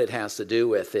 What it has to do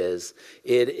with is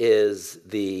it's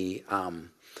the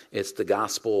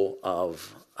gospel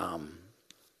of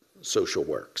social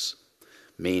works,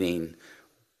 meaning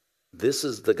this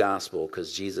is the gospel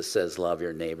because Jesus says, love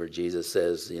your neighbor. Jesus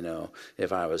says,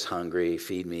 if I was hungry,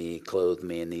 feed me, clothe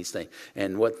me, and these things.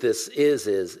 And what this is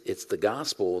it's the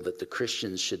gospel that the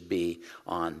Christians should be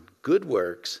on good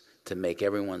works to make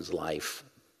everyone's life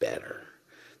better,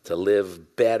 to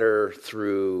live better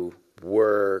through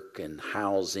work and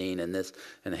housing and this.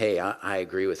 And hey, I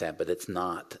agree with that, but it's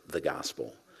not the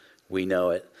gospel. We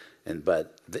know it.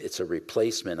 But it's a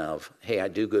replacement of, hey, I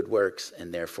do good works,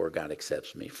 and therefore God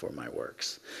accepts me for my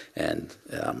works. And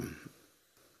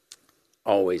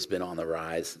always been on the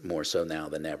rise, more so now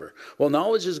than ever. Well,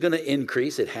 knowledge is going to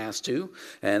increase. It has to.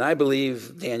 And I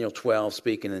believe Daniel 12,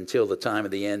 speaking until the time of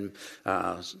the end,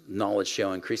 knowledge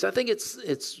shall increase. I think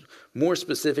it's more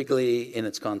specifically in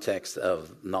its context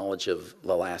of knowledge of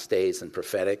the last days and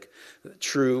prophetic.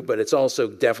 True, but it's also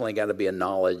definitely got to be a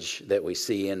knowledge that we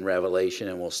see in Revelation,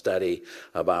 and we'll study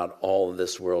about all of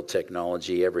this world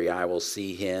technology. Every eye will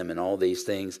see him and all these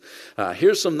things.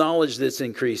 Here's some knowledge that's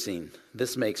increasing.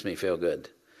 This makes me feel good.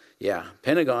 Yeah,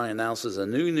 Pentagon announces a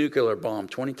new nuclear bomb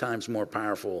 20 times more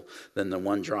powerful than the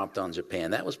one dropped on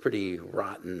Japan. That was pretty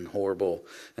rotten, horrible,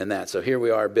 and that. So here we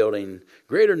are building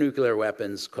greater nuclear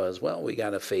weapons because, well, we got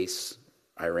to face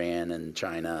Iran and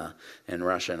China and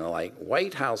Russia and the like.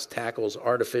 White House tackles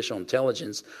artificial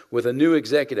intelligence with a new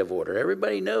executive order.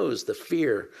 Everybody knows the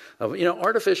fear of,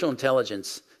 artificial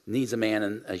intelligence needs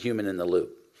a human in the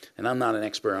loop. And I'm not an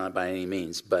expert on it by any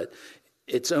means, but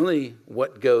it's only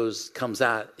what comes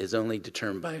out is only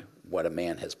determined by what a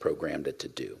man has programmed it to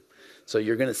do. So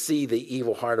you're going to see the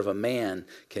evil heart of a man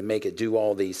can make it do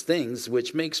all these things,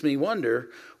 which makes me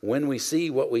wonder, when we see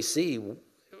what we see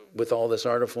with all this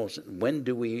artificial, when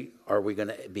are we going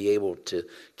to be able to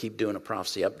keep doing a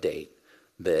prophecy update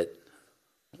that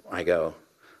I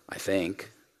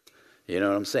think, you know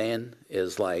what I'm saying,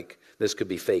 is like, this could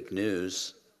be fake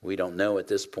news. We don't know at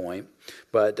this point.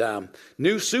 But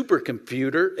new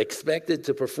supercomputer expected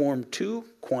to perform 2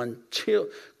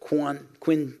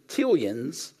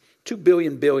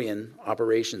 billion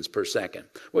operations per second.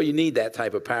 Well, you need that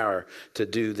type of power to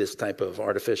do this type of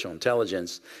artificial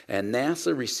intelligence. And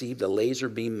NASA received a laser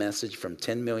beam message from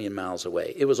 10 million miles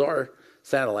away. It was our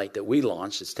satellite that we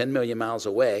launched. It's 10 million miles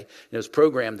away. And it was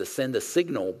programmed to send a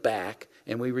signal back,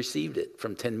 and we received it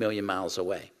from 10 million miles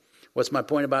away. What's my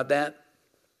point about that?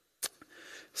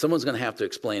 Someone's going to have to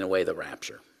explain away the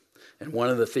rapture. And one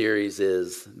of the theories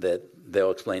is that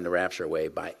they'll explain the rapture away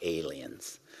by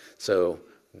aliens. So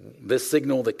this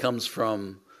signal that comes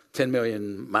from 10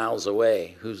 million miles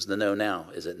away, who's to know now?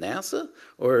 Is it NASA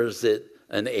or is it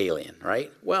an alien, right?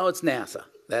 Well, it's NASA.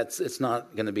 It's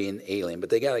not going to be an alien, but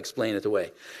they got to explain it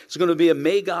away. It's going to be a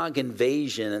Magog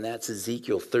invasion, and that's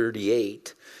Ezekiel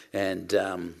 38.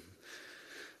 And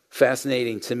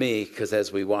fascinating to me, because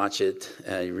as we watch it,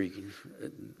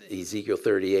 Ezekiel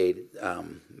 38,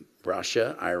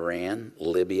 Russia, Iran,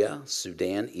 Libya,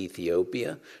 Sudan,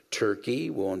 Ethiopia, Turkey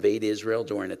will invade Israel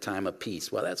during a time of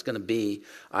peace. Well, that's going to be,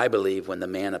 I believe, when the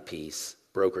man of peace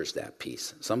brokers that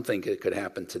peace. Some think it could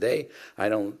happen today. I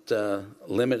don't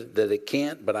limit that it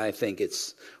can't, but I think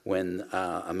it's when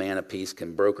a man of peace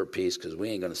can broker peace, because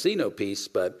we ain't going to see no peace.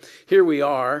 But here we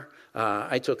are.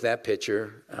 I took that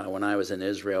picture when I was in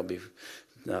Israel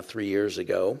 3 years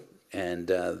ago, and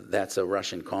that's a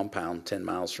Russian compound 10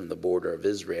 miles from the border of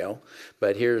Israel.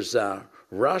 But here's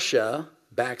Russia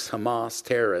backs Hamas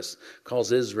terrorists,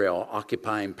 calls Israel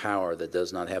occupying power that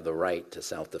does not have the right to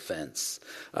self-defense.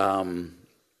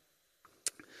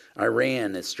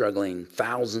 Iran is struggling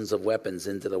thousands of weapons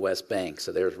into the West Bank.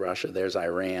 So there's Russia, there's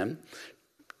Iran.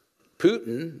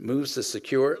 Putin moves to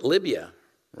secure Libya,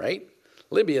 right?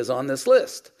 Libya is on this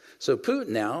list. So Putin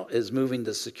now is moving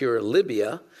to secure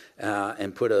Libya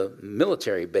and put a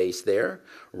military base there.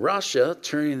 Russia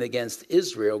turning against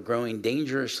Israel, growing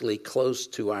dangerously close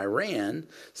to Iran,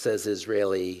 says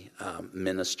Israeli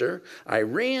minister.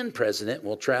 Iran president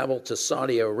will travel to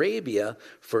Saudi Arabia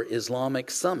for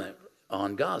Islamic summit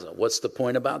on Gaza. What's the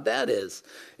point about that is,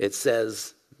 it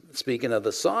says, speaking of the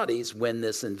Saudis, when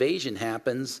this invasion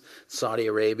happens, Saudi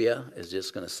Arabia is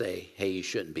just going to say, hey, you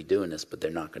shouldn't be doing this, but they're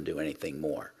not going to do anything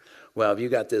more. Well, if you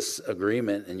got this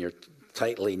agreement and you're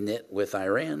tightly knit with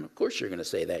Iran, of course you're going to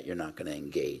say that. You're not going to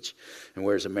engage. And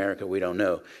where's America? We don't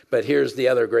know. But here's the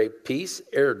other great piece.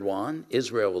 Erdogan,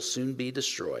 Israel will soon be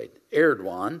destroyed.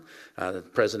 Erdogan, the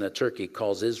president of Turkey,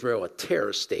 calls Israel a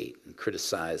terror state and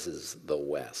criticizes the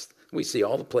West. We see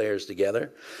all the players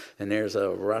together, and there's a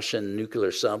Russian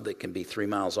nuclear sub that can be 3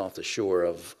 miles off the shore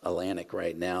of Atlantic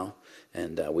right now,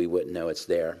 and we wouldn't know it's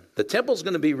there. The temple's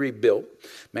going to be rebuilt.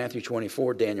 Matthew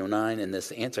 24, Daniel 9, and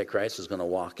this Antichrist is going to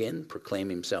walk in, proclaim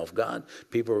himself God.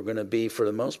 People are going to be, for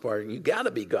the most part, you got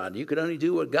to be God. You could only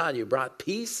do what God. You brought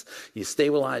peace. You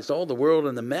stabilized all the world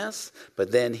in the mess,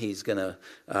 but then he's going to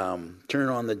turn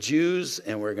on the Jews,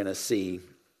 and we're going to see.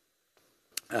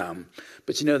 But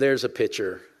there's a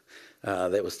picture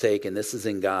that was taken. This is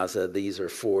in Gaza. These are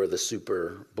 4 of the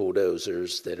super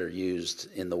bulldozers that are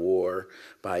used in the war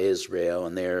by Israel.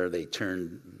 And there they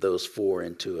turned those 4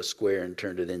 into a square and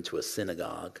turned it into a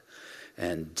synagogue.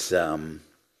 And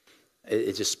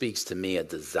it just speaks to me a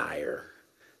desire.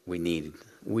 We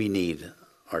need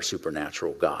our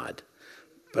supernatural God.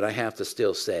 But I have to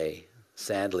still say,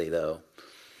 sadly though,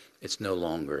 it's no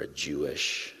longer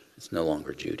it's no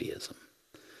longer Judaism.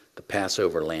 The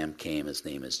Passover lamb came, his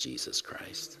name is Jesus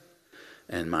Christ.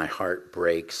 And my heart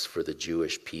breaks for the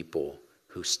Jewish people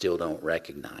who still don't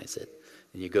recognize it.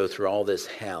 And you go through all this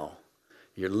hell.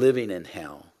 You're living in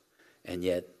hell. And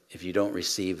yet, if you don't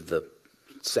receive the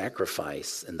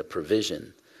sacrifice and the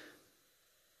provision,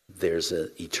 there's an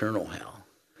eternal hell.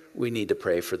 We need to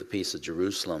pray for the peace of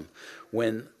Jerusalem.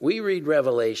 When we read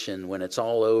Revelation, when it's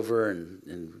all over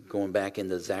and going back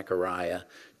into Zechariah,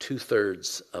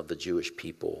 2/3 of the Jewish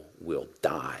people will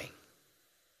die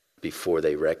before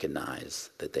they recognize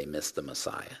that they missed the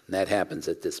Messiah. And that happens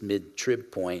at this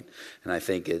mid-trib point, and I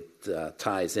think it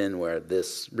ties in where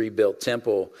this rebuilt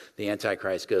temple, the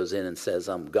Antichrist goes in and says,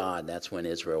 I'm God. That's when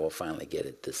Israel will finally get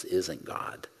it. This isn't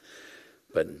God.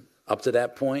 But up to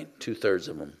that point, 2/3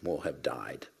 of them will have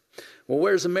died. Well,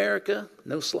 where's America?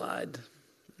 No slide.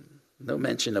 No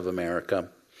mention of America.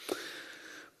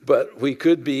 But we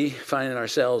could be finding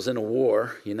ourselves in a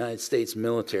war. United States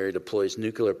military deploys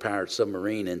nuclear-powered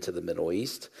submarine into the Middle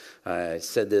East. I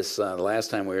said this last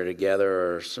time we were together,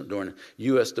 or during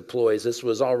U.S. deploys. This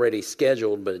was already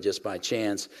scheduled, but just by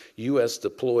chance, U.S.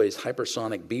 deploys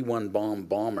hypersonic B-1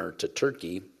 bomber to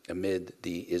Turkey amid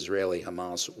the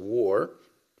Israeli-Hamas war.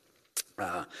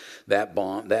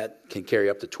 That can carry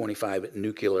up to 25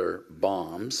 nuclear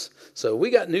bombs. So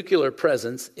we got nuclear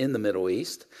presence in the Middle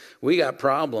East. We got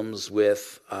problems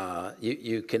with,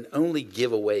 you can only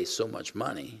give away so much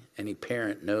money. Any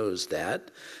parent knows that.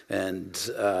 And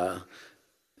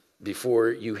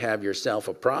before you have yourself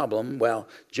a problem, well,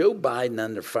 Joe Biden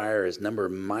under fire, his number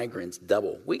of migrants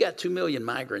double. We got 2 million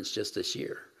migrants just this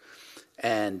year.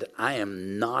 And I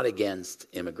am not against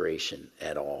immigration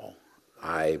at all.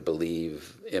 I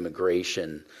believe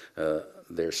immigration,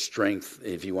 their strength,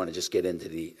 if you want to just get into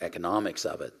the economics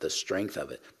of it, the strength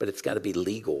of it, but it's got to be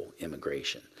legal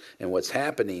immigration. And what's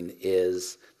happening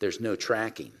is there's no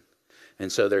tracking.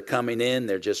 And so they're coming in,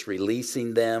 they're just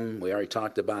releasing them. We already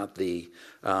talked about the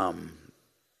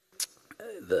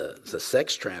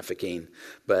sex trafficking,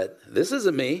 but this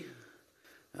isn't me.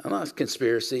 I'm not a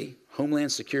conspiracy.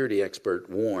 Homeland Security expert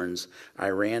warns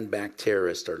Iran-backed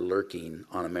terrorists are lurking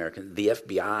on American. The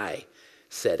FBI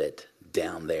said it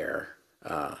down there.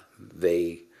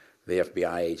 The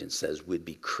FBI agent says we'd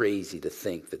be crazy to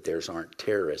think that there aren't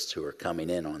terrorists who are coming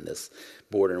in on this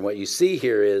border. And what you see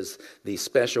here is these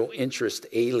special interest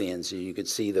aliens. You can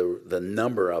see the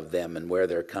number of them and where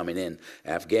they're coming in.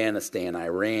 Afghanistan,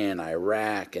 Iran,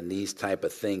 Iraq, and these type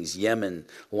of things. Yemen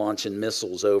launching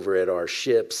missiles over at our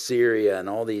ships, Syria, and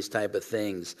all these type of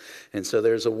things. And so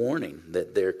there's a warning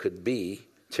that there could be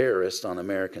terrorists on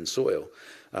American soil.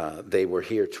 They were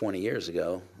here 20 years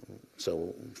ago.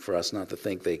 So for us not to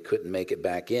think they couldn't make it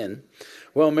back in.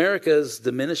 Well, America is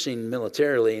diminishing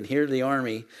militarily, and here the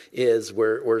Army is.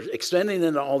 We're extending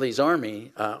into all these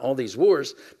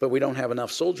wars, but we don't have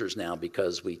enough soldiers now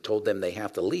because we told them they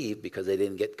have to leave because they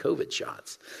didn't get COVID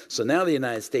shots. So now the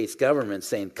United States government's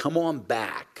saying, come on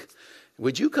back.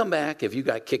 would you come back if you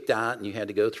got kicked out and you had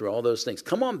to go through all those things?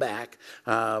 Come on back.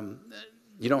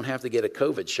 You don't have to get a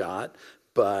COVID shot,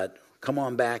 but come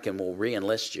on back and we'll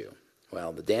re-enlist you.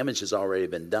 Well, the damage has already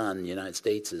been done. The United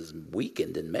States is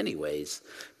weakened in many ways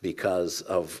because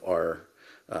of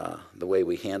the way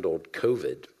we handled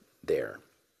COVID there.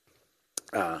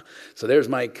 So there's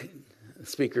Mike,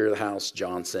 Speaker of the House,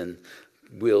 Johnson,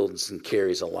 wields and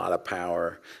carries a lot of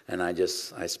power, and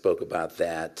I spoke about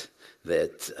that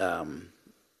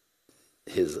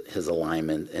his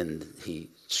alignment, and he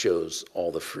shows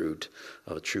all the fruit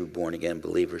of a true born-again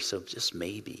believer. So just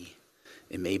maybe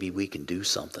we can do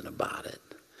something about it.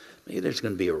 Maybe there's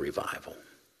going to be a revival.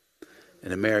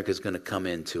 And America's going to come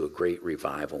into a great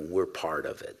revival, and we're part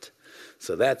of it.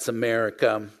 So that's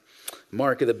America.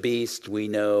 Mark of the beast, we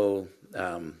know,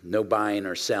 no buying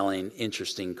or selling.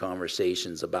 Interesting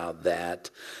conversations about that.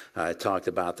 I talked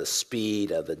about the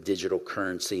speed of the digital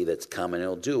currency that's coming.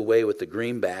 It'll do away with the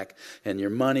greenback, and your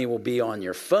money will be on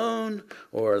your phone,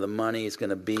 or the money is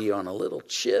going to be on a little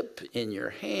chip in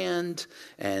your hand.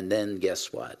 And then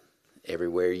guess what?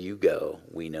 Everywhere you go,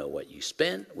 we know what you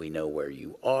spent, we know where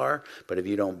you are. But if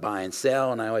you don't buy and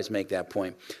sell, and I always make that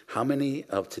point, how many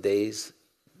of today's,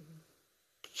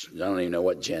 I don't even know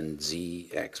what Gen Z,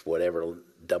 X, whatever,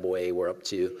 double A we're up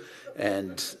to.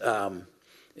 And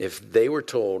if they were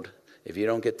told, if you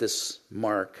don't get this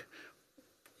mark,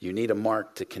 you need a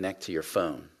mark to connect to your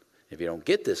phone. If you don't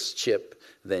get this chip,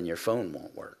 then your phone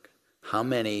won't work. How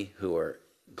many who are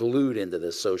glued into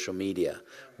this social media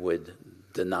would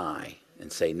deny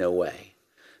and say, no way?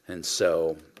 And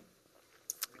so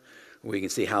we can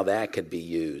see how that could be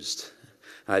used.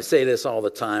 I say this all the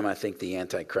time. I think the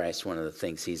Antichrist, one of the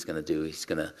things he's going to do, he's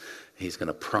going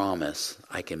to promise,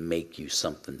 I can make you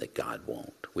something that God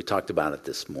won't. We talked about it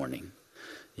this morning.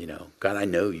 God, I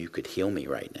know you could heal me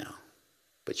right now,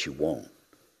 but you won't.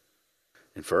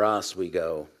 And for us, we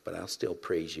go, but I'll still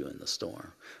praise you in the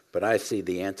storm. But I see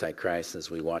the Antichrist as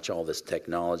we watch all this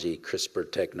technology,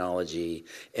 CRISPR technology,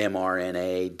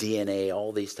 mRNA, DNA,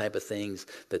 all these type of things,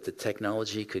 that the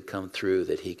technology could come through,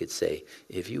 that he could say,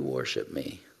 if you worship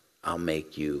me, I'll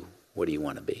make you, what do you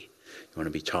want to be? You want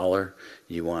to be taller?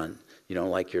 You don't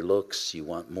like your looks? You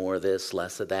want more of this,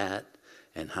 less of that?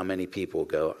 And how many people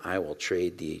go, I will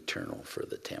trade the eternal for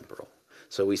the temporal?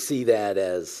 So we see that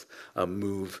as a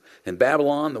move. In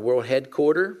Babylon, the world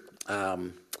headquarters,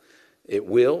 it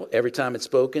will, every time it's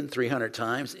spoken, 300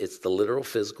 times, it's the literal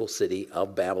physical city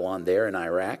of Babylon there in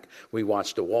Iraq. We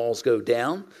watch the walls go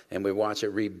down, and we watch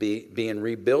it being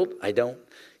rebuilt. I don't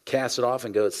cast it off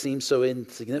and go, it seems so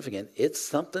insignificant. It's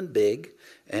something big,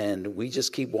 and we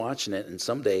just keep watching it, and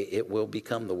someday it will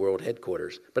become the world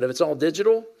headquarters. But if it's all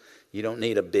digital, you don't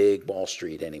need a big Wall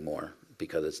Street anymore,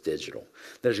 because it's digital.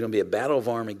 There's going to be a battle of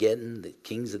Armageddon, the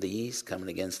kings of the east coming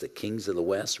against the kings of the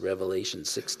west, Revelation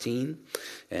 16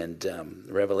 and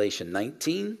Revelation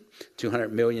 19,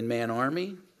 200 million man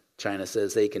army. China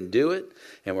says they can do it,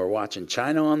 and we're watching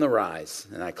China on the rise.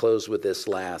 And I close with this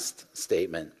last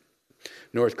statement.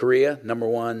 North Korea, number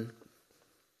one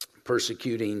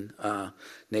persecuting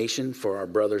nation for our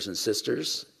brothers and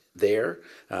sisters there.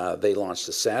 They launched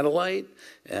a satellite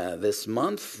this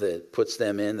month that puts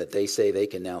them in, that they say they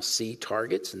can now see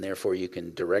targets, and therefore you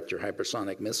can direct your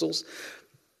hypersonic missiles.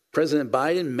 President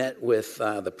Biden met with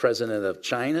the president of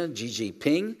China, Xi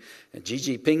Jinping. And Xi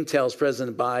Jinping tells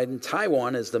President Biden,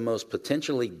 Taiwan is the most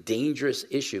potentially dangerous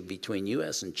issue between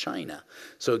U.S. and China.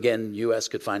 So again, U.S.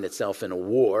 could find itself in a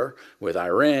war with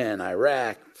Iran,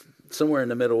 Iraq, somewhere in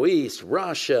the Middle East,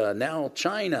 Russia, now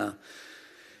China.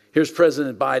 Here's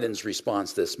President Biden's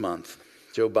response this month.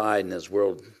 Joe Biden, as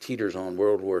world teeters on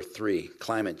World War III,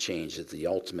 climate change is the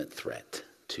ultimate threat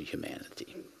to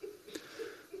humanity.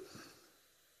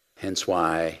 Hence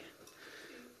why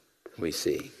we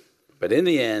see. But in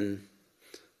the end,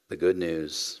 the good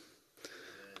news,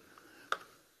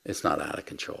 it's not out of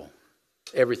control.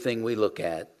 Everything we look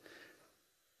at,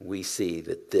 we see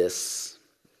that this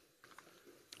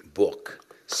book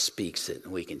speaks it,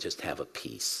 and we can just have a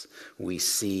peace. We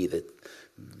see that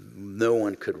no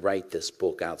one could write this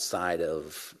book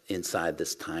inside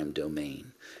this time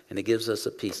domain. And it gives us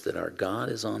a peace that our God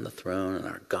is on the throne, and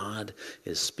our God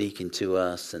is speaking to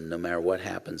us, and no matter what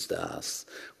happens to us,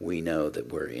 we know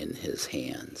that we're in his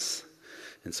hands.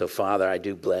 And so, Father, I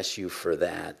do bless you for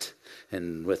that.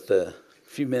 And with the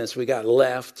few minutes we got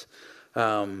left, we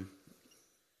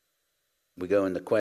go into questions.